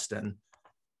in Austin.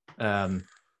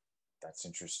 That's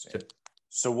interesting.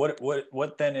 So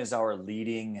what then is our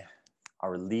leading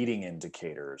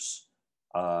indicators?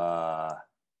 I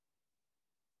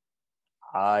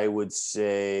would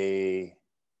say,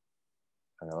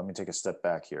 okay, let me take a step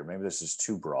back here. Maybe this is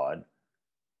too broad,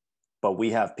 but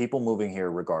we have people moving here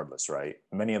regardless, right?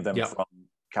 Many of them from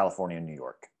California and New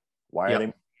York. Why are they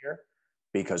moving here?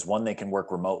 Because one, they can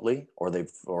work remotely, or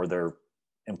their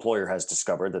employer has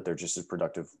discovered that they're just as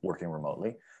productive working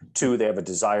remotely. Two, they have a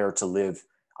desire to live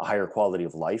a higher quality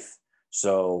of life.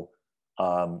 So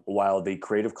while the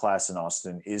creative class in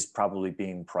Austin is probably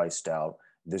being priced out,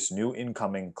 this new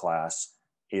incoming class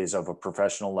is of a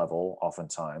professional level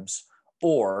oftentimes,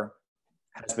 or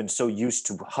has been so used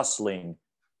to hustling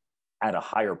at a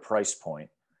higher price point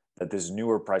that this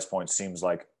newer price point seems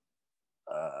like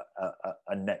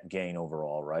a net gain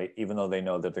overall, right? Even though they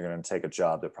know that they're going to take a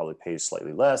job that probably pays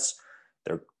slightly less,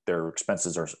 their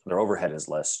expenses their overhead is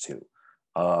less too.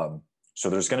 So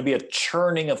there's going to be a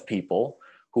churning of people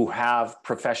who have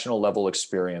professional level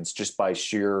experience just by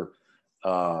sheer,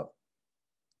 but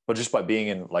just by being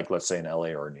in, like, let's say in LA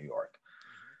or New York.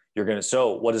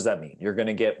 So what does that mean? You're going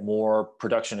to get more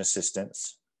production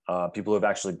assistants, people who have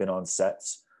actually been on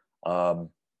sets. You're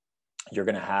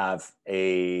going to have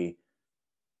a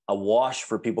wash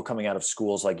for people coming out of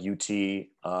schools like UT,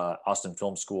 Austin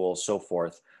Film School, so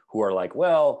forth, who are like,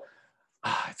 well,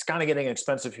 it's kind of getting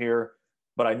expensive here,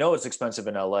 but I know it's expensive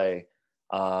in LA.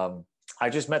 I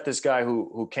just met this guy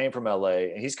who came from LA,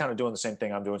 and he's kind of doing the same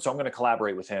thing I'm doing. So I'm going to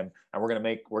collaborate with him, and we're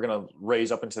going to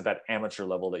raise up into that amateur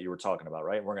level that you were talking about,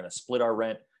 right? We're going to split our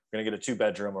rent. We're going to get a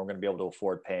 2-bedroom, and we're going to be able to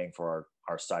afford paying for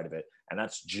our side of it. And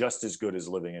that's just as good as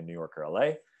living in New York or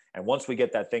LA. And once we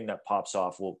get that thing that pops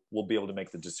off, we'll be able to make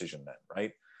the decision then,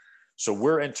 right? So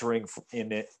we're entering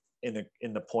in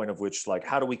the point of which, like,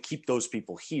 how do we keep those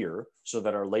people here so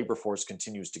that our labor force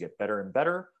continues to get better and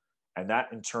better, and that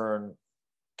in turn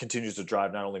continues to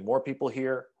drive not only more people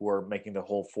here who are making the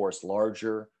whole force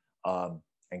larger and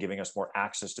giving us more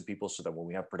access to people, so that when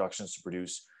we have productions to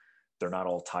produce, they're not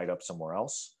all tied up somewhere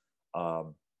else,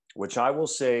 which I will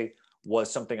say was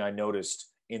something I noticed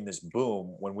in this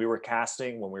boom when we were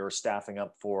casting, when we were staffing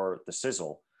up for the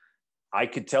sizzle. I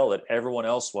could tell that everyone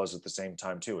else was at the same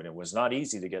time too, and it was not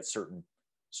easy to get certain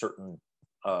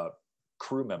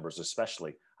crew members,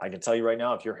 especially. I can tell you right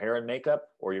now, if you're hair and makeup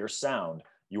or your sound,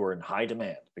 you are in high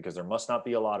demand, because there must not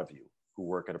be a lot of you who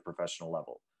work at a professional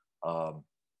level.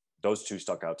 Those two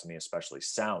stuck out to me, especially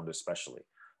sound, especially.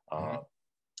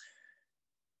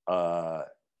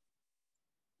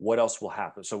 What else will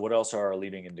happen? So what else are our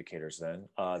leading indicators then?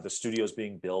 The studios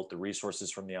being built, the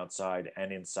resources from the outside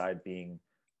and inside being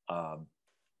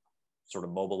sort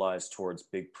of mobilized towards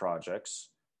big projects.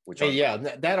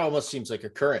 That almost seems like a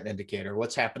current indicator.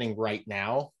 What's happening right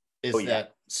now is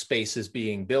that space is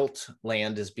being built,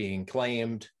 land is being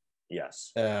claimed.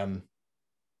 Yes. So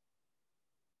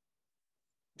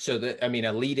that, I mean,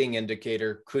 a leading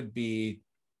indicator could be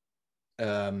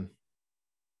I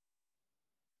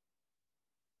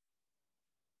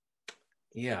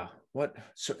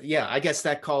guess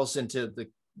that calls into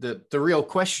the real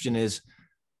question is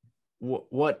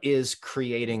what is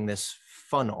creating this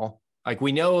funnel? Like,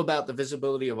 we know about the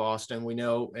visibility of Austin. We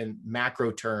know in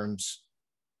macro terms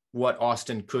what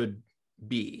Austin could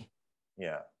be.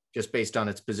 Yeah. Just based on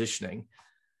its positioning.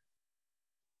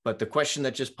 But the question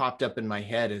that just popped up in my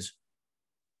head is,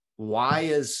 why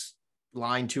is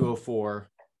Line 204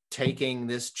 taking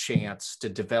this chance to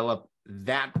develop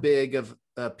that big of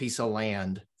a piece of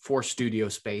land for studio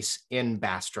space in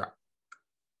Bastrop?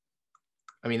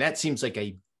 I mean, that seems like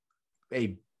a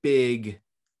big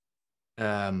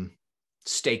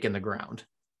stake in the ground.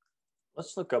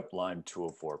 Let's look up Line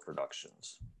 204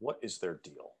 Productions. What is their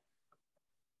deal?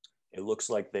 It looks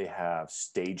like they have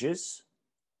stages,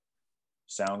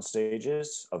 sound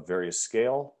stages of various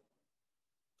scale.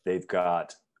 They've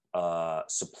got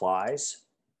supplies.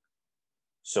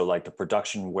 So like the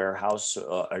production warehouse,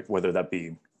 whether that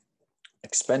be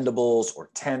expendables or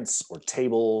tents or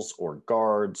tables or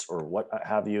guards or what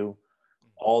have you,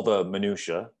 all the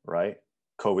minutia, right?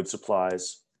 COVID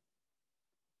supplies.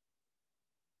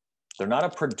 They're not a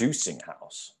producing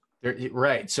house.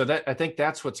 Right. So that, I think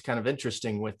that's what's kind of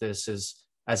interesting with this is,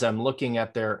 as I'm looking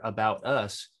at their About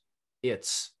Us,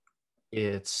 it's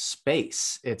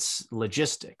space, it's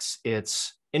logistics,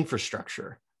 it's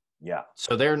infrastructure. Yeah.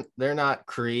 So they're not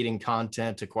creating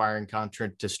content, acquiring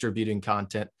content, distributing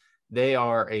content. They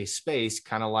are a space,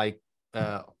 kind of like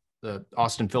the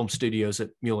Austin Film Studios at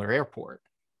Mueller Airport,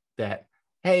 that,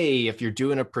 hey, if you're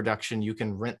doing a production, you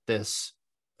can rent this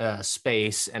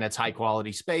space, and it's high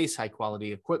quality space, high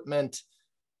quality equipment,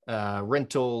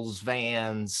 rentals,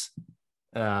 vans,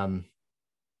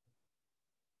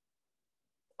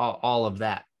 all of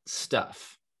that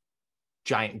stuff.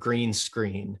 Giant green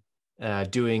screen,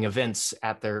 doing events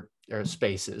at their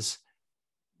spaces.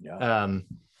 Yeah.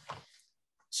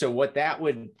 So what that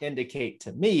would indicate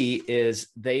to me is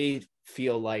they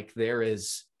feel like there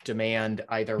is demand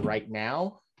either right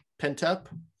now, pent up,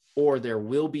 or there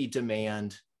will be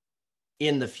demand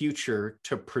in the future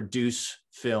to produce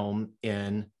film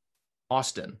in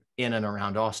Austin, in and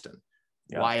around Austin.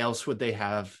 Yeah. Why else would they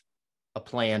have a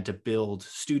plan to build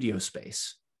studio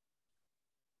space?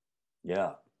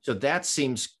 Yeah. So that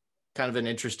seems kind of an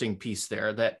interesting piece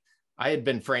there, that I had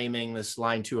been framing this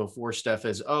Line 204 stuff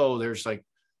as, oh, there's like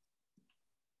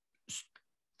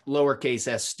lowercase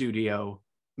s studio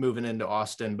moving into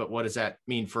Austin, but what does that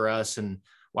mean for us? And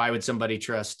why would somebody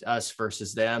trust us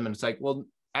versus them? And it's like, well,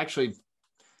 actually,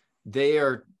 they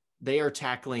are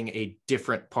tackling a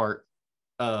different part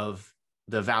of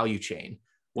the value chain.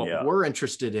 What we're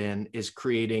interested in is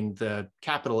creating the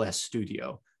capital S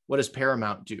studio. What does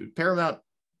Paramount do? Paramount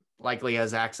likely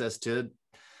has access to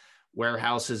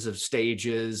warehouses of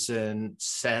stages and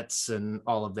sets and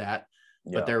all of that,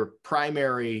 but their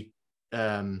primary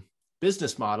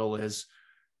business model is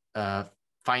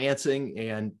financing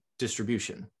and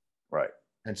distribution. Right.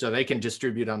 And so they can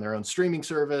distribute on their own streaming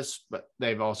service, but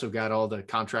they've also got all the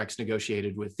contracts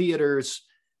negotiated with theaters,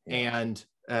 and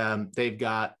they've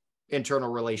got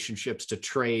internal relationships to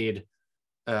trade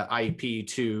IP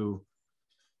to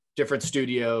different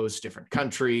studios, different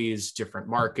countries, different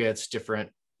markets, different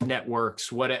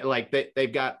networks.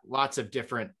 They've got lots of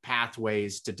different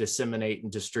pathways to disseminate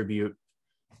and distribute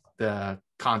the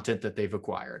content that they've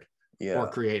acquired or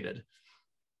created.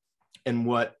 And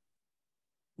what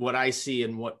I see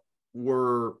and what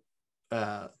we're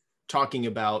talking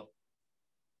about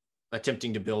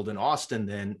attempting to build in Austin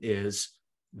then is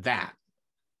that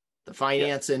the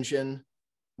finance engine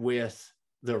with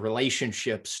the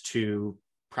relationships to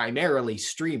primarily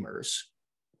streamers,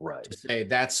 right? To say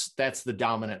that's the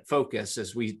dominant focus,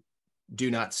 as we do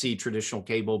not see traditional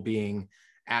cable being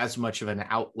as much of an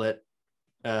outlet,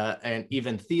 and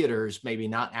even theaters maybe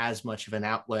not as much of an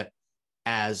outlet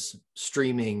as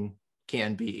streaming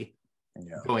can be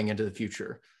going into the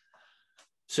future.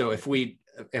 So if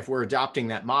we're adopting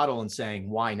that model and saying,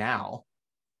 why now?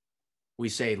 We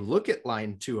say, look at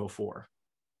Line 204.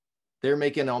 They're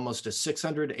making almost a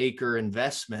 600-acre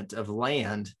investment of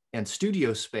land and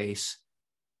studio space,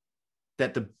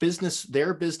 that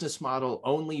their business model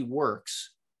only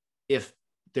works if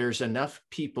there's enough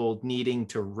people needing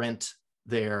to rent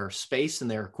their space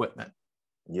and their equipment.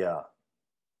 Yeah.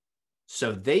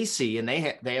 So they see, and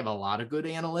they have a lot of good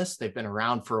analysts. They've been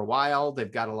around for a while.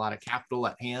 They've got a lot of capital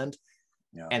at hand,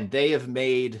 and they have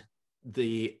made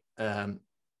the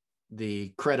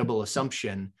credible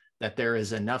assumption that there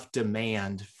is enough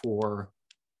demand for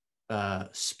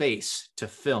space to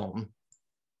film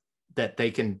that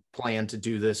they can plan to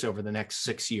do this over the next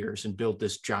 6 years and build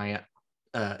this giant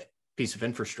piece of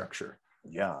infrastructure.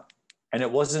 Yeah. And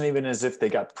it wasn't even as if they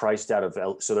got priced out of,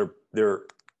 so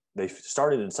they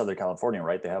started in Southern California,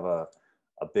 right? They have a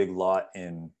big lot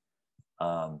in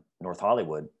North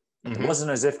Hollywood. Mm-hmm. It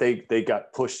wasn't as if they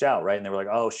got pushed out, right? And they were like,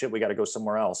 oh shit, we got to go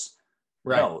somewhere else.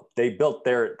 Right. No, they built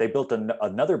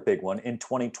another big one in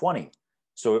 2020.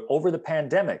 So over the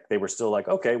pandemic, they were still like,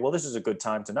 okay, well, this is a good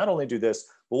time to not only do this,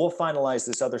 but we'll finalize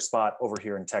this other spot over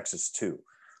here in Texas too.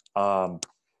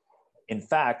 In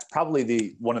fact,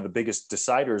 probably one of the biggest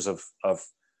deciders of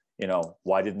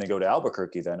why didn't they go to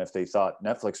Albuquerque then if they thought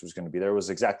Netflix was going to be there was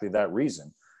exactly that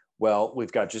reason. Well,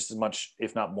 we've got just as much,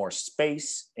 if not more,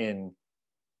 space in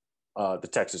the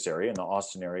Texas area, in the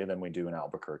Austin area, than we do in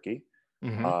Albuquerque.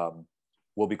 Mm-hmm.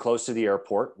 We'll be close to the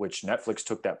airport, which Netflix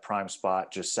took that prime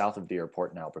spot just south of the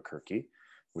airport in Albuquerque,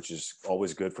 which is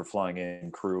always good for flying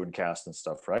in crew and cast and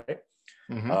stuff, right?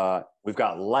 Mm-hmm. We've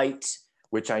got light,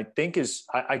 which I think is,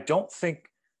 I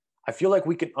feel like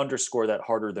we can underscore that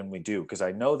harder than we do, because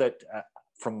I know that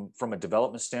from a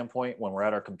development standpoint, when we're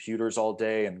at our computers all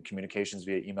day and communications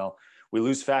via email, we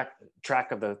lose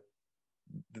track of the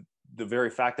very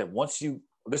fact that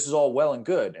this is all well and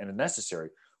good and necessary,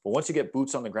 but once you get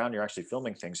boots on the ground, you're actually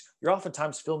filming things. You're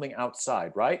oftentimes filming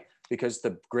outside, right? Because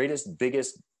the greatest,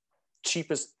 biggest,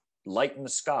 cheapest light in the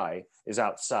sky is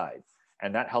outside.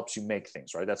 And that helps you make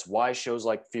things, right? That's why shows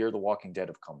like Fear the Walking Dead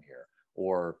have come here,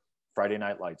 or Friday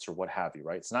Night Lights, or what have you,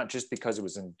 right? It's not just because it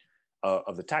was in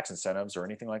of the tax incentives or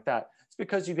anything like that. It's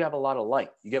because you have a lot of light.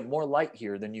 You get more light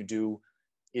here than you do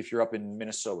if you're up in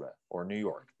Minnesota or New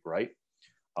York, right?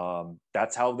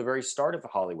 That's how the very start of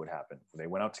Hollywood happened. They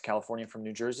went out to California from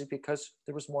New Jersey because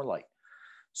there was more light.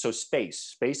 So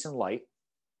space and light,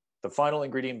 the final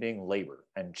ingredient being labor,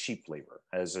 and cheap labor.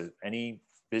 As any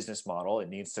business model, it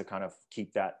needs to kind of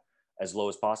keep that as low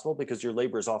as possible, because your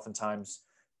labor is oftentimes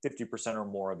 50% or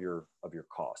more of your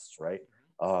costs, right?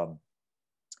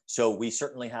 So we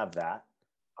certainly have that.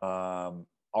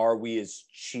 Are we as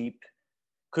cheap?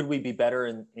 Could we be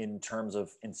better in terms of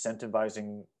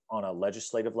incentivizing on a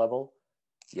legislative level?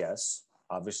 Yes.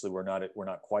 Obviously, we're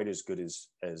not quite as good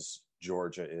as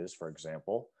Georgia is, for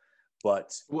example.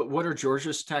 But what are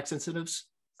Georgia's tax incentives?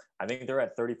 I think they're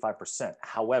at 35%.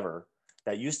 However,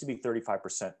 that used to be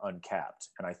 35% uncapped,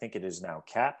 and I think it is now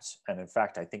capped. And in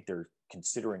fact, I think they're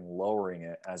considering lowering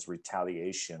it as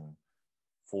retaliation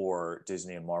for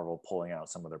Disney and Marvel pulling out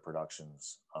some of their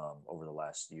productions over the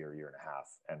last year and a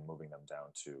half, and moving them down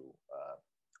to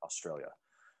Australia.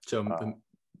 So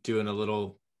doing a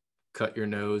little cut your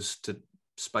nose to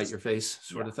spite your face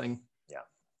sort of thing. Yeah,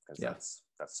 because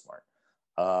that's smart.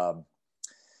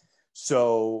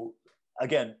 So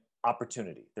again,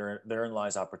 opportunity. Therein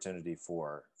lies opportunity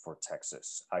for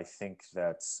Texas. I think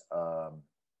that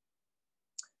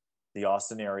the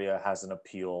Austin area has an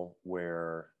appeal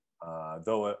where,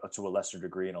 though to a lesser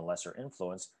degree and a lesser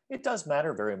influence, it does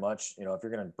matter very much. If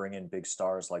you're going to bring in big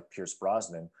stars like Pierce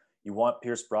Brosnan, you want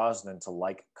Pierce Brosnan to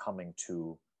like coming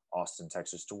to Austin,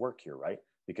 Texas to work here, right?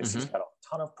 Because he's got a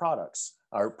ton of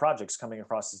projects coming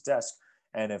across his desk.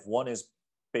 And if one is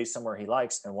based somewhere he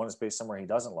likes and one is based somewhere he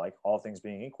doesn't like, all things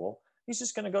being equal, he's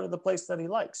just going to go to the place that he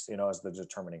likes, as the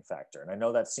determining factor. And I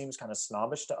know that seems kind of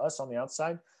snobbish to us on the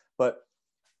outside, but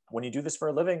when you do this for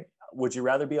a living, would you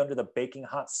rather be under the baking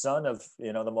hot sun of,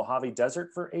 the Mojave Desert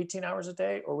for 18 hours a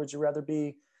day? Or would you rather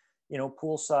be,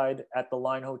 poolside at the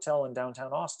Line Hotel in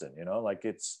downtown Austin?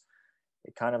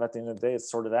 It kind of, at the end of the day, it's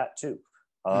sort of that too.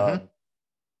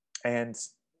 And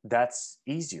that's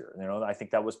easier. I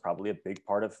think that was probably a big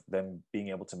part of them being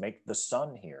able to make The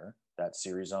Sun here, that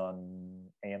series on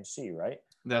AMC, right?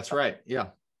 That's right.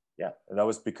 Yeah. Yeah. And that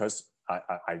was because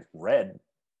I read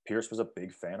Pierce was a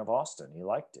big fan of Austin. He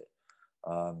liked it.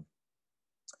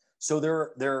 So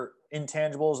they're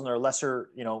intangibles and they're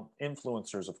lesser,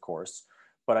 influencers, of course.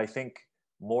 But I think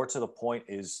more to the point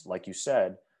is, like you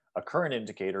said, a current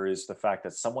indicator is the fact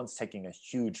that someone's taking a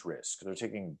huge risk. They're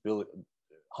taking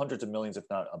hundreds of millions, if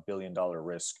not $1 billion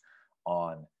risk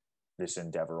on this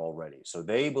endeavor already. So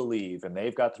they believe, and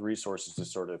they've got the resources to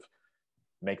sort of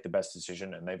make the best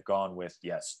decision. And they've gone with,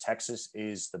 yes, Texas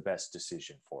is the best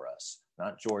decision for us,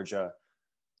 not Georgia,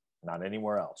 not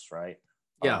anywhere else, right?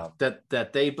 Yeah,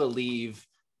 that they believe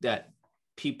that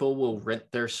people will rent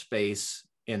their space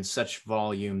in such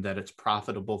volume that it's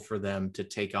profitable for them to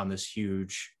take on this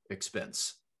huge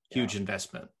expense, huge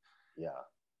investment. Yeah.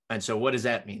 And so what does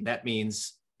that mean? That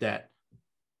means that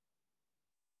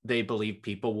they believe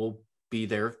people will be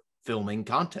there filming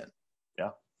content. Yeah.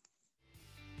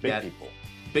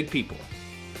 Big people.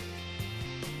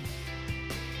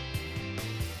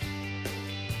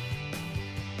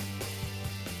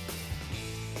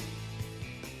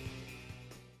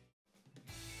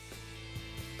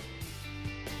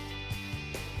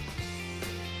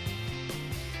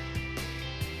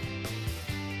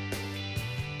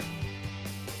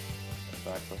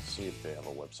 Let's see if they have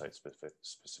a website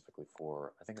specifically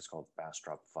for, I think it's called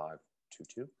Bastrop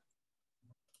 522.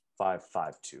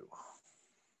 552.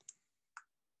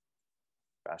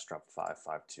 Bastrop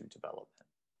 552 development.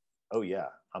 Oh yeah,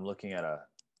 I'm looking at a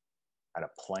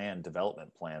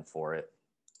development plan for it,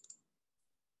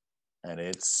 and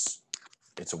it's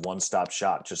a one-stop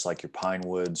shop, just like your Pine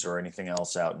Woods or anything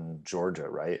else out in Georgia,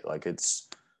 right? Like it's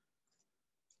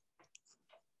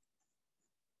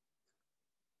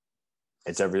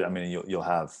every. I mean, you'll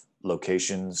have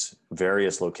locations,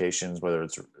 various locations, whether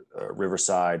it's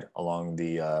Riverside along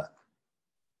the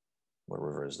what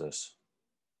river is this?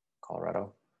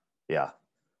 Colorado, yeah.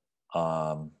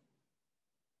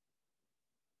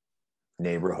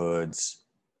 Neighborhoods.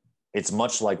 It's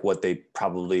much like what they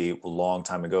probably a long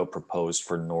time ago proposed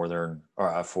for northern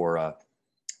or for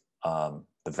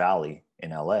the Valley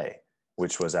in LA,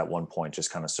 which was at one point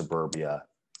just kind of suburbia.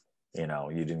 You know,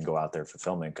 you didn't go out there for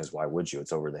filming because why would you?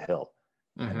 It's over the hill.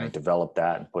 Mm-hmm. And they developed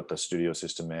that and put the studio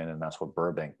system in, and that's what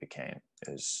Burbank became,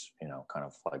 is, you know, kind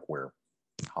of like where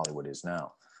Hollywood is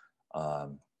now.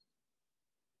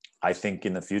 I think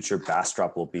in the future,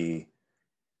 Bastrop will be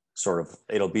sort of,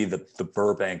 it'll be the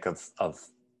Burbank of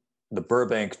the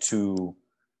Burbank to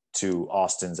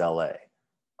Austin's LA,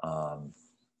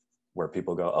 where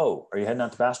people go, oh, are you heading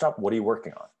out to Bastrop? What are you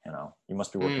working on? You know, you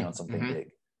must be working on something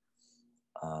big.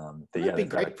 That'd be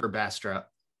great for Bastrop.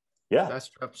 Yeah.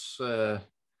 Bastrop's, I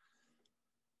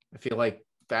feel like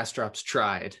Bastrop's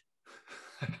tried.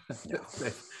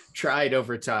 They've tried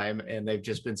over time, and they've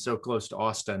just been so close to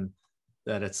Austin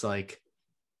that it's like,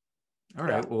 all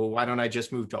right, well, why don't I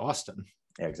just move to Austin?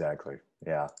 Exactly.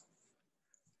 Yeah.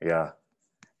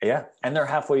 And they're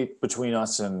halfway between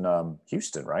us and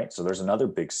Houston, right? So there's another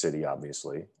big city,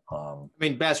 obviously. I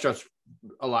mean, Bastrop's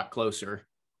a lot closer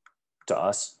to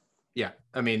us. Yeah.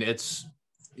 I mean,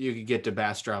 you could get to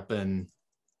Bastrop in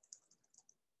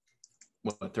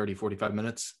what, 30, 45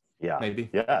 minutes? Yeah. Maybe.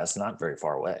 Yeah. It's not very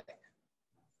far away.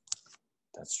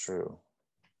 That's true.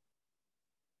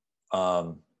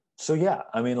 So yeah,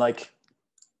 I mean, like,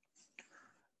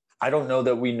 I don't know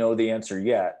that we know the answer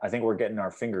yet. I think we're getting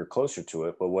our finger closer to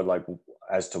it, but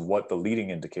as to what the leading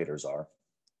indicators are.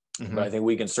 Mm-hmm. But I think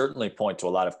we can certainly point to a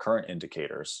lot of current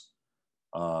indicators,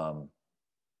 and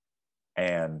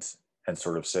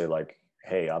sort of say like,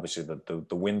 hey, obviously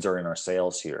the winds are in our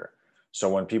sails here. So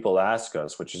when people ask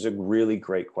us, which is a really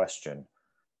great question,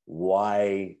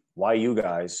 why you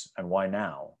guys and why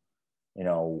now? You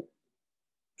know,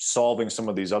 solving some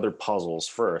of these other puzzles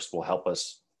first will help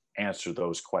us answer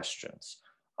those questions.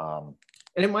 And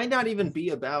it might not even be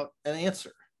about an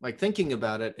answer. Like, thinking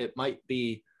about it, it might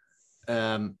be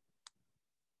the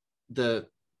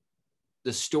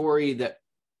story that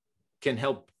can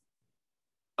help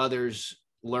others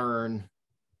learn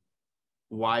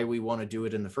why we want to do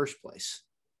it in the first place.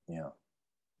 Yeah.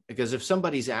 Because if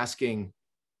somebody's asking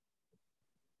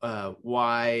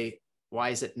why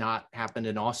has it not happened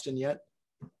in Austin yet?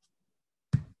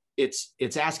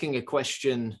 It's asking a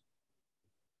question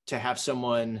to have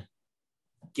someone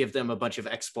give them a bunch of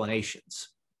explanations,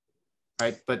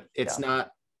 right? But it's not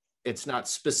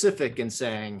specific in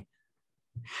saying,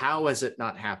 how has it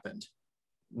not happened?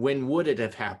 When would it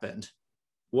have happened?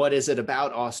 What is it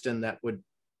about Austin that would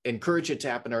encourage it to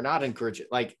happen or not encourage it?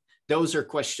 Like, those are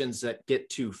questions that get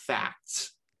to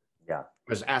facts. Yeah.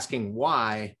 Whereas asking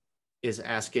why is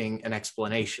asking an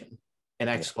explanation, and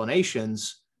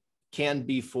explanations can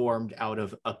be formed out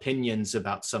of opinions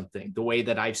about something, the way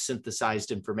that I've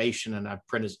synthesized information and I've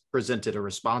presented a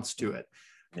response to it.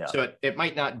 Yeah. So it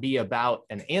might not be about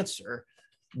an answer,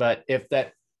 but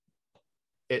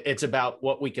it's about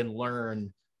what we can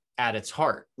learn at its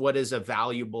heart. What is a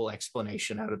valuable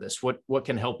explanation out of this? What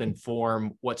can help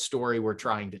inform what story we're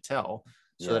trying to tell,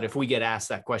 so that if we get asked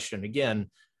that question again,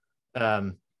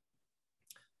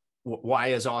 why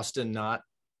is Austin not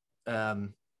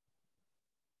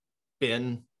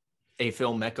been a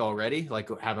film mecca already? Like,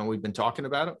 haven't we been talking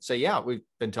about it? Say, yeah, we've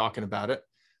been talking about it.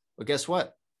 But guess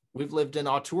what? We've lived in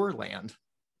auteur land.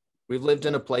 We've lived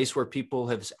in a place where people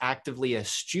have actively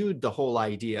eschewed the whole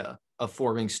idea of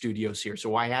forming studios here.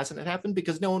 So why hasn't it happened?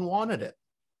 Because no one wanted it.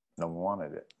 No one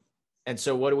wanted it. And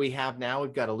so what do we have now?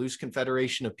 We've got a loose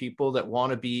confederation of people that want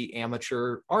to be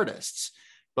amateur artists.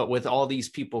 But with all these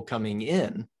people coming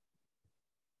in,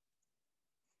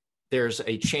 there's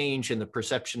a change in the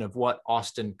perception of what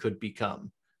Austin could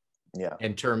become. Yeah.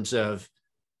 In terms of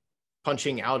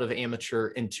punching out of amateur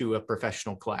into a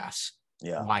professional class.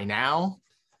 Yeah. Why now?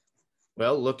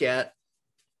 Well, look at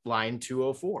Line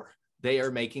 204. They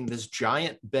are making this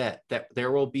giant bet that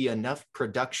there will be enough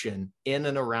production in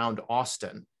and around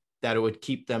Austin that it would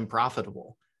keep them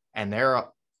profitable. And they're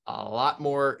a lot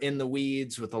more in the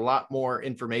weeds with a lot more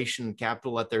information and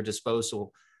capital at their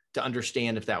disposal to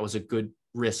understand if that was a good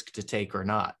risk to take or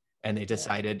not. And they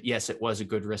decided, yes, it was a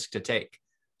good risk to take.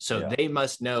 So they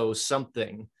must know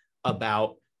something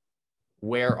about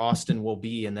where Austin will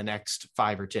be in the next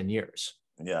 5 or 10 years.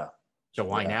 Yeah. So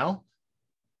why now?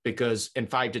 Because in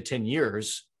 5 to 10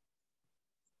 years,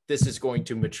 this is going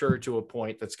to mature to a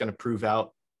point that's going to prove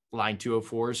out Line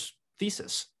 204's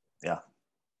thesis. Yeah.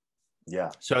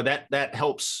 Yeah. So that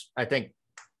helps, I think,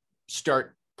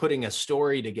 start putting a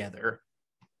story together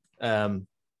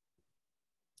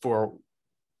for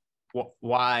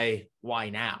why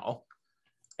now,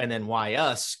 and then why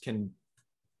us can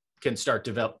start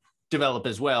develop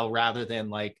as well, rather than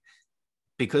like,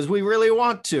 because we really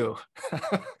want to.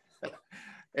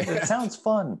 It sounds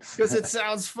fun. Because it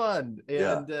sounds fun,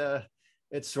 and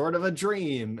it's sort of a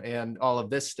dream, and all of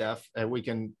this stuff. And we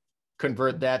can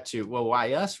convert that to, well,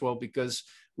 why us? Well, because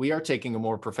we are taking a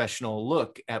more professional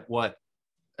look at what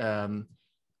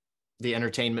the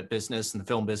entertainment business and the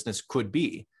film business could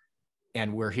be.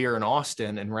 And we're here in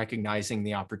Austin and recognizing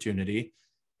the opportunity.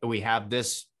 We have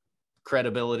this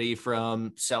credibility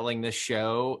from selling this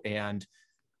show and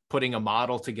putting a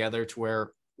model together to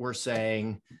where we're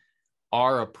saying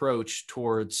our approach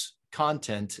towards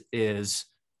content is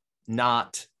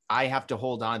not, I have to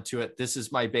hold on to it. This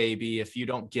is my baby. If you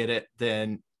don't get it,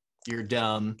 then you're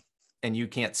dumb and you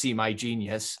can't see my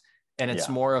genius. And it's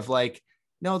more of like,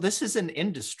 no, this is an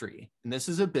industry and this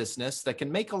is a business that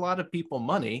can make a lot of people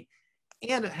money.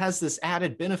 And it has this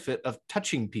added benefit of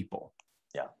touching people,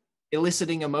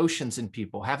 eliciting emotions in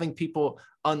people, having people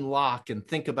unlock and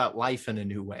think about life in a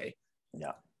new way.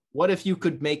 Yeah. What if you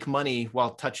could make money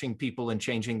while touching people and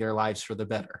changing their lives for the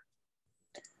better?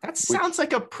 That sounds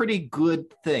like a pretty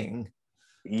good thing.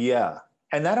 Yeah.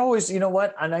 And that always, you know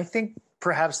what? And I think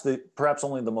perhaps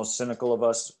only the most cynical of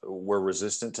us were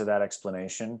resistant to that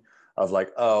explanation of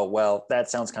like, oh, well, that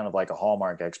sounds kind of like a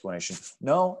Hallmark explanation.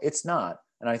 No, it's not.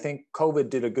 And I think COVID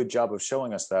did a good job of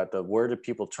showing us that. Where did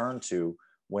people turn to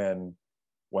when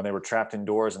they were trapped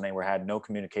indoors and they had no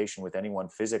communication with anyone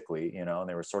physically, and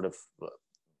they were sort of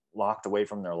locked away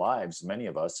from their lives, many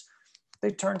of us? They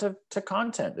turned to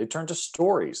content. They turned to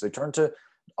stories. They turned to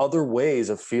other ways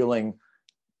of feeling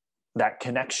that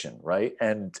connection, right?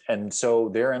 And so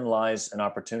therein lies an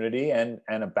opportunity and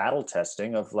a battle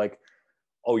testing of like,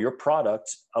 oh, your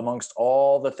product, amongst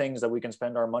all the things that we can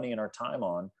spend our money and our time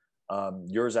on,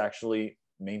 yours actually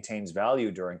maintains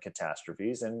value during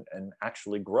catastrophes and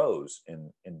actually grows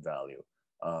in value.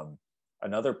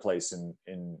 Another place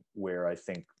in where I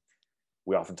think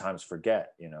we oftentimes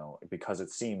forget, because it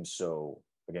seems so,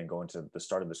 again, going to the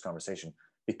start of this conversation,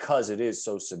 because it is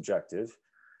so subjective,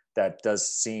 that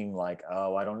does seem like,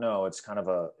 oh, I don't know. It's kind of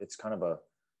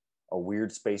a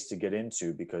weird space to get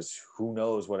into, because who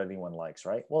knows what anyone likes,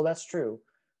 right? Well, that's true.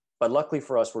 But luckily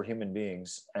for us, we're human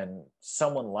beings, and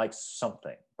someone likes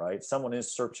something, right? Someone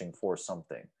is searching for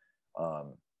something.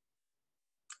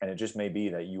 And it just may be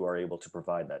that you are able to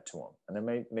provide that to them. And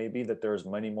there may be that there's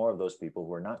many more of those people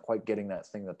who are not quite getting that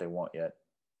thing that they want yet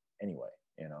anyway,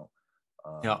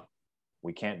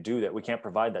 We can't do that. We can't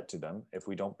provide that to them if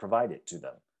we don't provide it to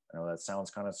them. I know that sounds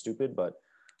kind of stupid, but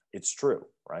it's true,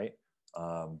 right?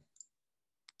 I'm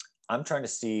trying to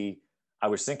see, I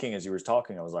was thinking as you were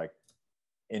talking, I was like,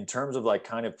 in terms of like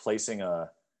kind of placing a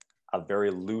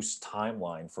very loose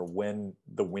timeline for when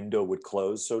the window would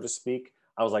close, so to speak,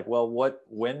 I was like, well,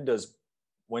 when does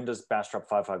Bastrop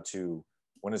 552,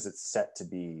 when is it set to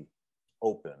be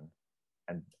open?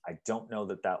 And I don't know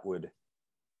that would,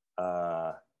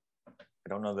 I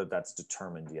don't know that that's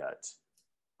determined yet,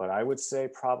 but I would say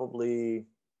probably,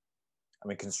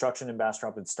 construction in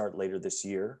Bastrop would start later this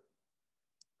year,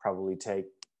 probably take,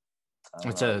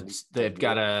 they've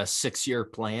got a 6-year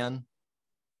plan.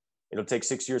 It'll take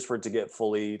 6 years for it to get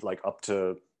fully like up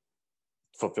to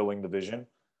fulfilling the vision.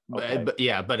 Okay.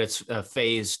 But it's a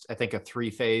phased, I think a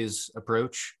 3-phase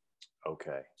approach.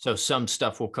 Okay. So some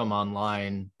stuff will come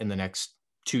online in the next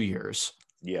 2 years.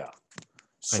 Yeah.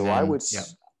 So then,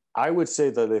 I would say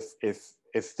that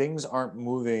if things aren't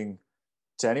moving,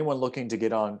 to anyone looking to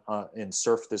get on and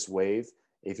surf this wave,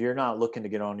 if you're not looking to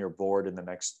get on your board in the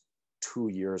next 2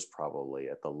 years, probably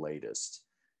at the latest,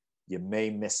 you may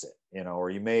miss it, or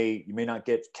you may not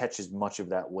catch as much of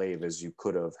that wave as you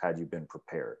could have had you been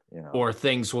prepared, Or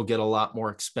things will get a lot more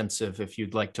expensive if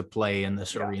you'd like to play in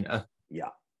this arena. Yeah.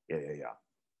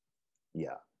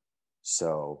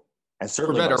 So, and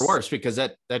certainly for better or worse, because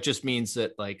that just means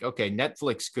that like, okay,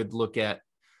 Netflix could look at,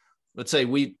 let's say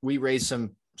we raise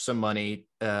some money,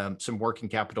 some working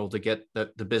capital to get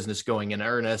the business going in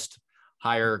earnest,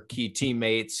 hire key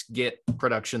teammates, get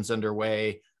productions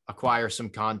underway, acquire some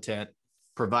content,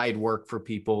 provide work for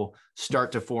people,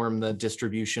 start to form the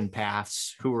distribution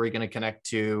paths. Who are we going to connect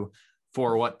to,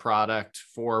 for what product,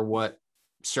 for what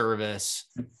service?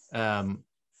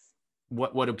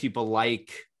 What do people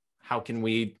like? How can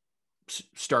we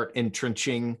start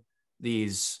entrenching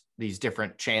these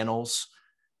different channels?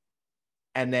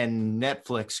 And then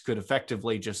Netflix could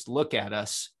effectively just look at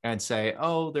us and say,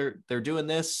 oh, they're doing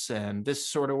this, and this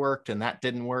sort of worked and that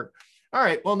didn't work. All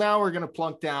right, well, now we're going to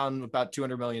plunk down about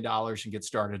 $200 million and get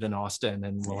started in Austin,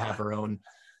 and we'll have our own,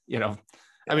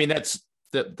 I mean,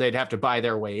 they'd have to buy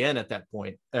their way in at that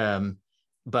point.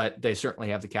 But they certainly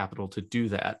have the capital to do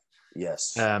that.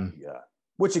 Yes.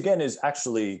 Which again is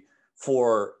actually,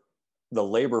 for the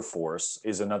labor force,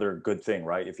 is another good thing,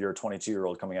 right? If you're a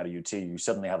 22-year-old coming out of UT, you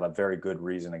suddenly have a very good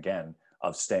reason again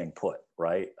of staying put,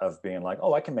 right? Of being like,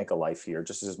 oh, I can make a life here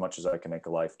just as much as I can make a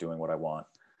life doing what I want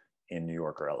in New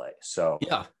York or LA. So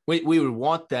yeah, we would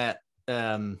want that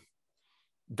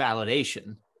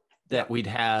validation that we'd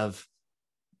have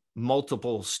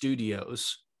multiple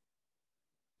studios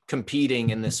competing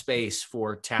in this space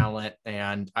for talent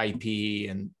and IP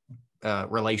and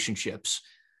relationships.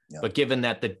 Yeah. But given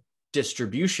that the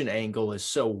distribution angle is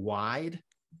so wide,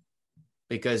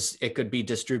 because it could be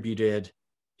distributed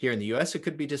here in the US, it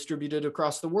could be distributed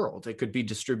across the world. It could be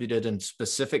distributed in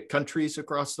specific countries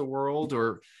across the world,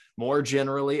 or more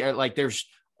generally, like there's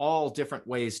all different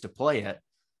ways to play it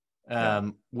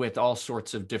with all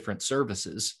sorts of different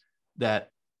services. That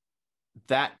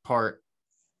part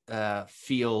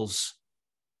feels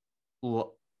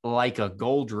like a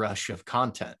gold rush of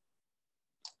content.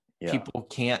 Yeah. People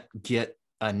can't get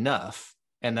enough.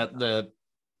 And that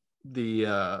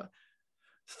the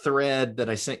thread that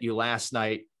I sent you last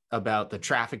night about the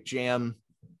traffic jam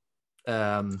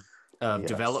of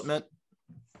development,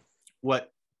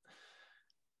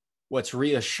 what's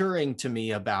reassuring to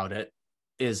me about it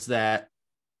is that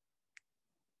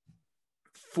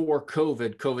for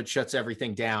COVID shuts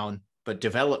everything down, but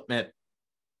development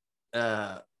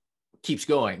keeps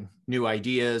going. New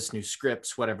ideas, new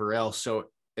scripts, whatever else. So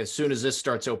as soon as this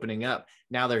starts opening up,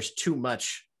 now there's too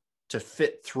much to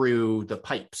fit through the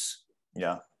pipes.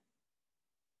 Yeah.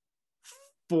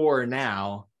 For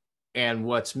now. And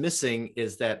what's missing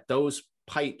is that those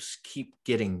pipes keep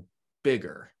getting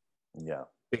bigger. Yeah.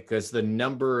 Because the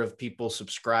number of people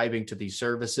subscribing to these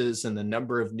services and the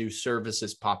number of new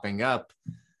services popping up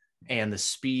and the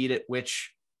speed at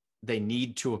which they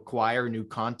need to acquire new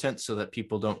content so that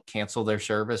people don't cancel their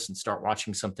service and start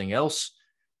watching something else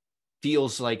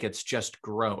feels like it's just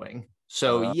growing.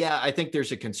 So yeah, I think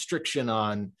there's a constriction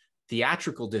on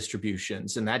theatrical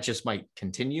distributions, and that just might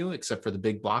continue, except for the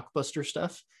big blockbuster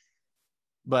stuff.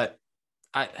 But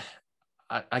I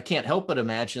can't help but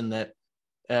imagine that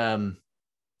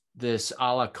this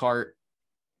a la carte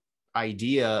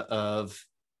idea of,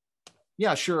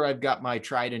 yeah, sure, I've got my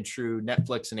tried and true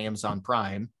Netflix and Amazon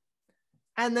Prime,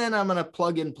 and then I'm going to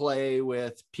plug and play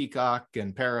with Peacock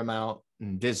and Paramount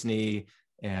and Disney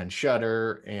and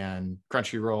Shudder and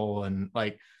Crunchyroll, and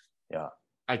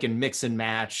I can mix and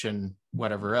match and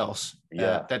whatever else.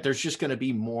 That there's just going to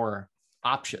be more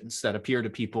options that appear to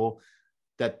people,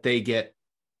 that they get,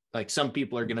 like, some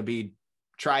people are going to be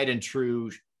tried and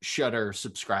true Shudder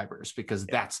subscribers because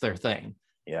that's their thing.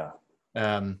 Yeah.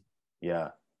 I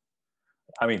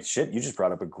mean, shit, you just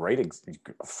brought up a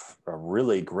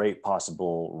really great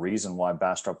possible reason why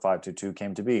Bastrop 522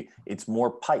 came to be. It's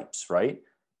more pipes, right?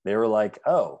 They were like,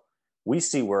 oh, we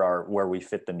see where we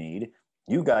fit the need.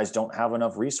 You guys don't have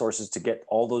enough resources to get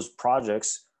all those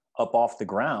projects up off the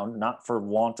ground, not for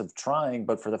want of trying,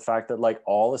 but for the fact that, like,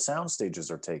 all the sound stages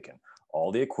are taken,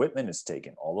 all the equipment is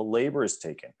taken, all the labor is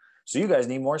taken. So you guys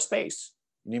need more space.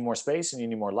 You need more space, and you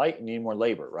need more light, and you need more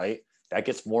labor, right? That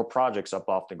gets more projects up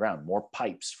off the ground, more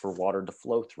pipes for water to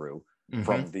flow through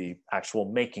from the actual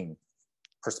making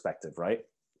perspective, right?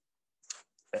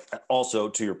 Also,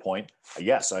 to your point,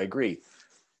 yes, I agree.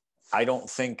 I know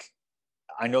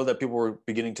that people were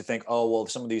beginning to think, oh, well,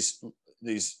 some of these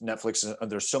Netflix,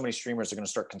 there's so many streamers are going to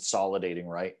start consolidating,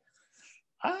 right?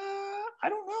 I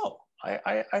don't know.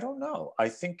 I don't know. I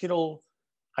think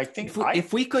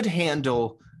if we could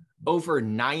handle over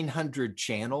 900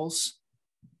 channels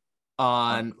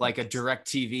on like a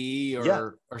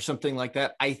DirecTV or something like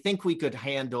that, I think we could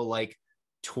handle like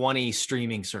 20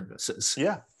 streaming services.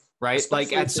 Yeah. Right.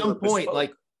 Especially like at some point, bespoke.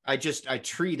 Like I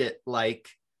treat it like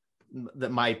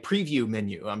my preview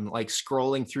menu. I'm like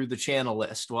scrolling through the channel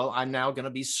list. Well, I'm now going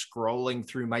to be scrolling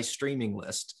through my streaming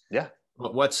list. Yeah.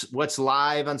 But what's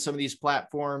live on some of these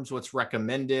platforms, what's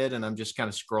recommended, and I'm just kind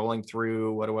of scrolling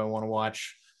through, what do I want to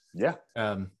watch? Yeah.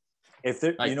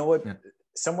 You know what? Yeah.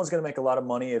 someone's going to make a lot of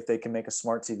money if they can make a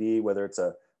smart TV, whether it's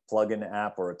a plug-in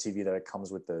app or a TV that it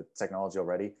comes with the technology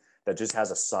already, that just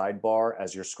has a sidebar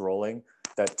as you're scrolling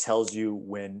that tells you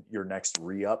when your next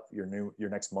re-up, your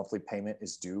next monthly payment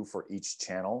is due for each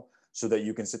channel, so that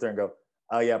you can sit there and go,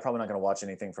 oh yeah, probably not going to watch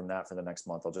anything from that for the next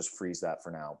month. I'll just freeze that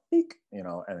for now. Beep, you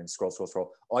know, and then scroll.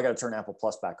 Oh, I got to turn Apple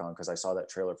Plus back on because I saw that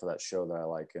trailer for that show that I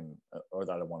like and or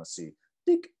that I want to see.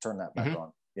 Beep, turn that back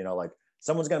on. You know, like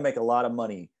someone's going to make a lot of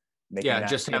money making that.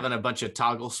 Just having a bunch of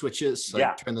toggle switches,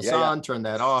 like turn this on, turn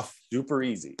that off. Super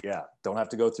easy. Yeah, don't have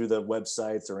to go through the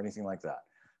websites or anything like that.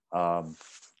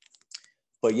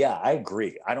 But yeah, I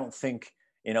agree. I don't think,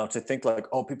 you know, to think like,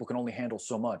 oh, people can only handle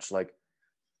so much. Like,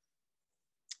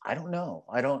 I don't know.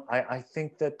 I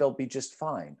think that they'll be just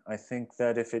fine. I think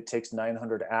that if it takes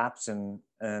 900 apps and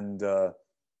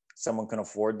someone can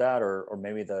afford that, or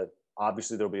maybe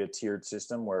obviously there'll be a tiered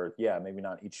system where, yeah, maybe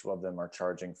not each of them are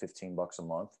charging $15 a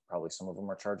month. Probably some of them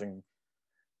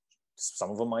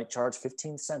might charge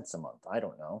 15 cents a month. I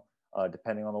don't know,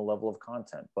 depending on the level of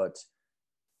content. But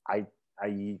I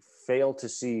fail to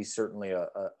see certainly a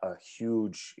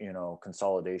huge, you know,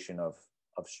 consolidation of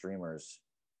streamers.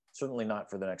 Certainly not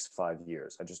for the next 5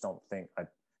 years. I just don't think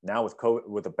now with COVID,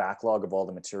 with the backlog of all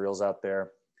the materials out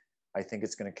there, I think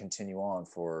it's going to continue on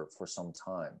for some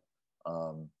time.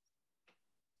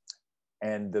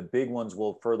 And the big ones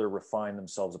will further refine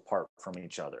themselves apart from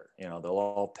each other. You know, they'll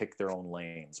all pick their own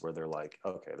lanes where they're like,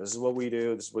 okay, this is what we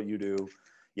do. This is what you do.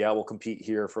 Yeah, we'll compete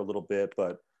here for a little bit,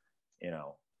 but, you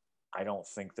know, I don't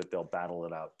think that they'll battle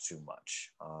it out too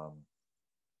much.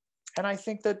 And I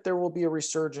think that there will be a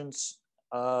resurgence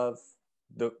of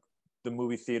the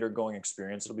movie theater going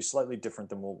experience. It'll be slightly different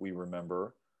than what we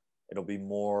remember. It'll be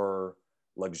more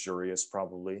luxurious,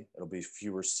 probably. It'll be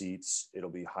fewer seats. It'll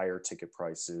be higher ticket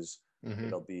prices. Mm-hmm.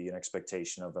 It'll be an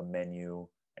expectation of a menu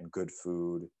and good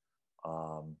food.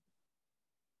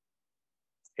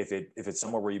 If it's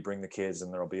somewhere where you bring the kids,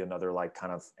 and there'll be another like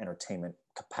kind of entertainment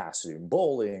capacity,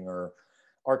 bowling or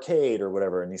arcade or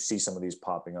whatever, and you see some of these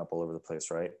popping up all over the place,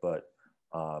 right? But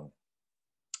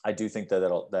I do think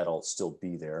that that'll still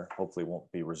be there. Hopefully, it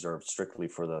won't be reserved strictly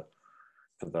for the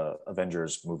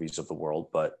Avengers movies of the world.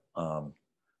 But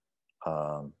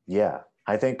yeah,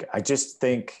 I just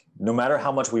think no matter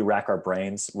how much we rack our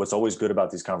brains, what's always good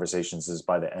about these conversations is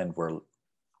by the end where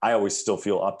I always still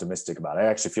feel optimistic about it. I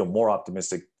actually feel more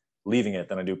optimistic leaving it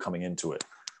than I do coming into it,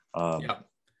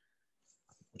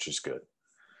 which is good.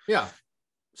 Yeah.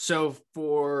 So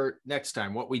for next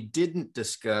time, what we didn't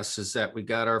discuss is that we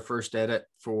got our first edit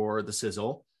for the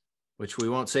sizzle, which we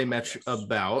won't say much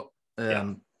about,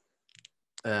 other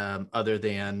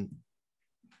than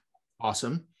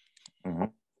awesome. Mm-hmm.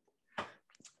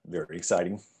 Very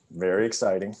exciting. Very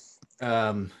exciting.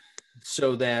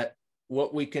 So that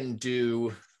what we can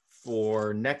do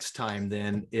for next time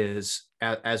then is,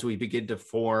 as we begin to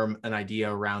form an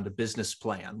idea around a business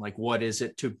plan, like what is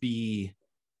it to be?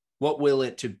 What will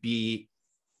it take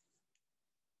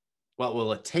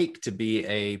to be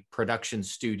a production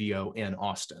studio in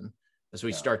Austin? As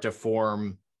we start to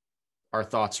form our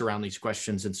thoughts around these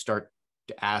questions and start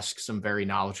to ask some very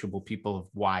knowledgeable people of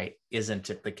why isn't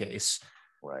it the case?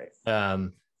 Right.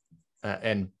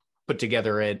 And put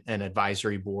together an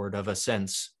advisory board of a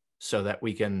sense so that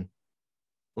we can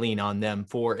lean on them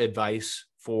for advice,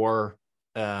 for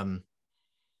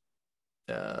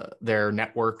their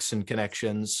networks and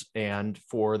connections, and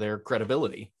for their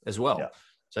credibility as well. Yeah.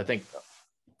 So I think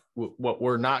what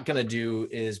we're not going to do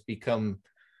is become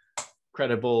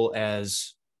credible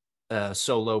as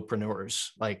solopreneurs.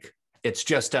 Like it's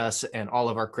just us and all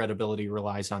of our credibility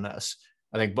relies on us.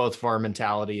 I think both of our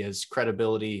mentality is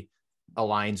credibility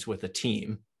aligns with a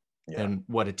team and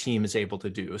what a team is able to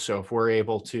do. So if we're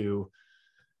able to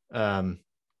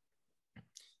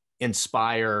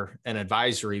inspire an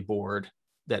advisory board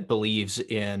that believes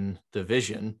in the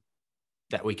vision,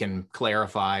 that we can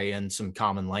clarify in some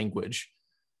common language,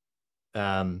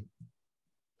 I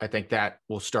think that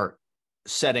will start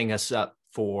setting us up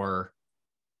for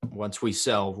once we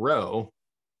sell Row,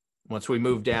 once we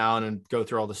move down and go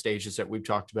through all the stages that we've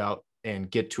talked about and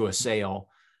get to a sale,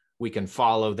 we can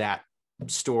follow that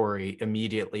story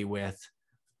immediately with,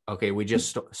 okay, we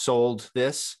just sold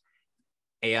this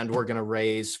and we're going to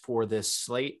raise for this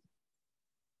slate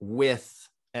with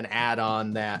an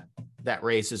add-on that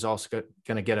raise is also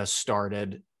going to get us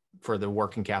started for the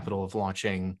working capital of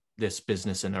launching this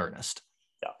business in earnest.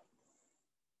 Yeah.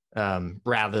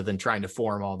 Rather than trying to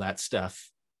form all that stuff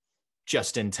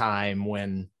just in time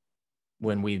when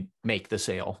we make the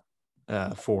sale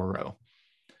for Row.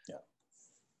 Yeah.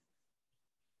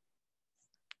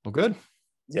 Well, good.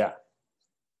 Yeah.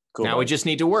 Cool. Now we just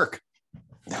need to work.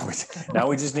 Now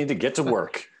we just need to get to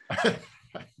work.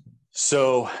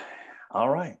 So, all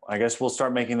right, I guess we'll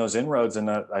start making those inroads. And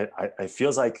I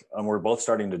feels like we're both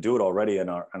starting to do it already in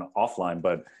our offline,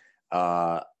 but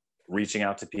reaching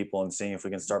out to people and seeing if we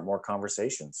can start more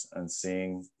conversations and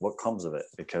seeing what comes of it,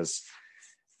 because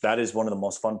that is one of the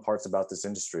most fun parts about this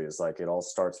industry. Is like, it all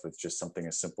starts with just something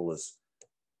as simple as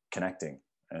connecting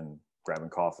and grabbing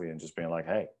coffee and just being like,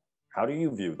 hey, how do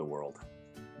you view the world?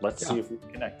 Let's see if we can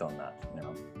connect on that, you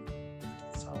know?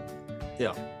 So,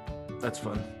 yeah, that's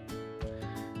fun.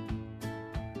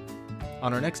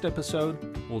 On our next episode,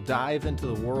 we'll dive into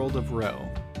the world of Roe.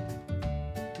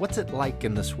 What's it like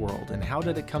in this world, and how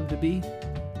did it come to be?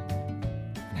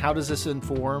 And how does this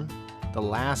inform the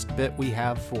last bit we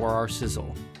have for our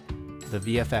sizzle, the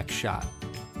VFX shot?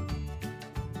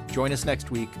 Join us next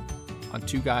week on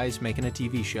Two Guys Making a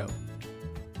TV Show.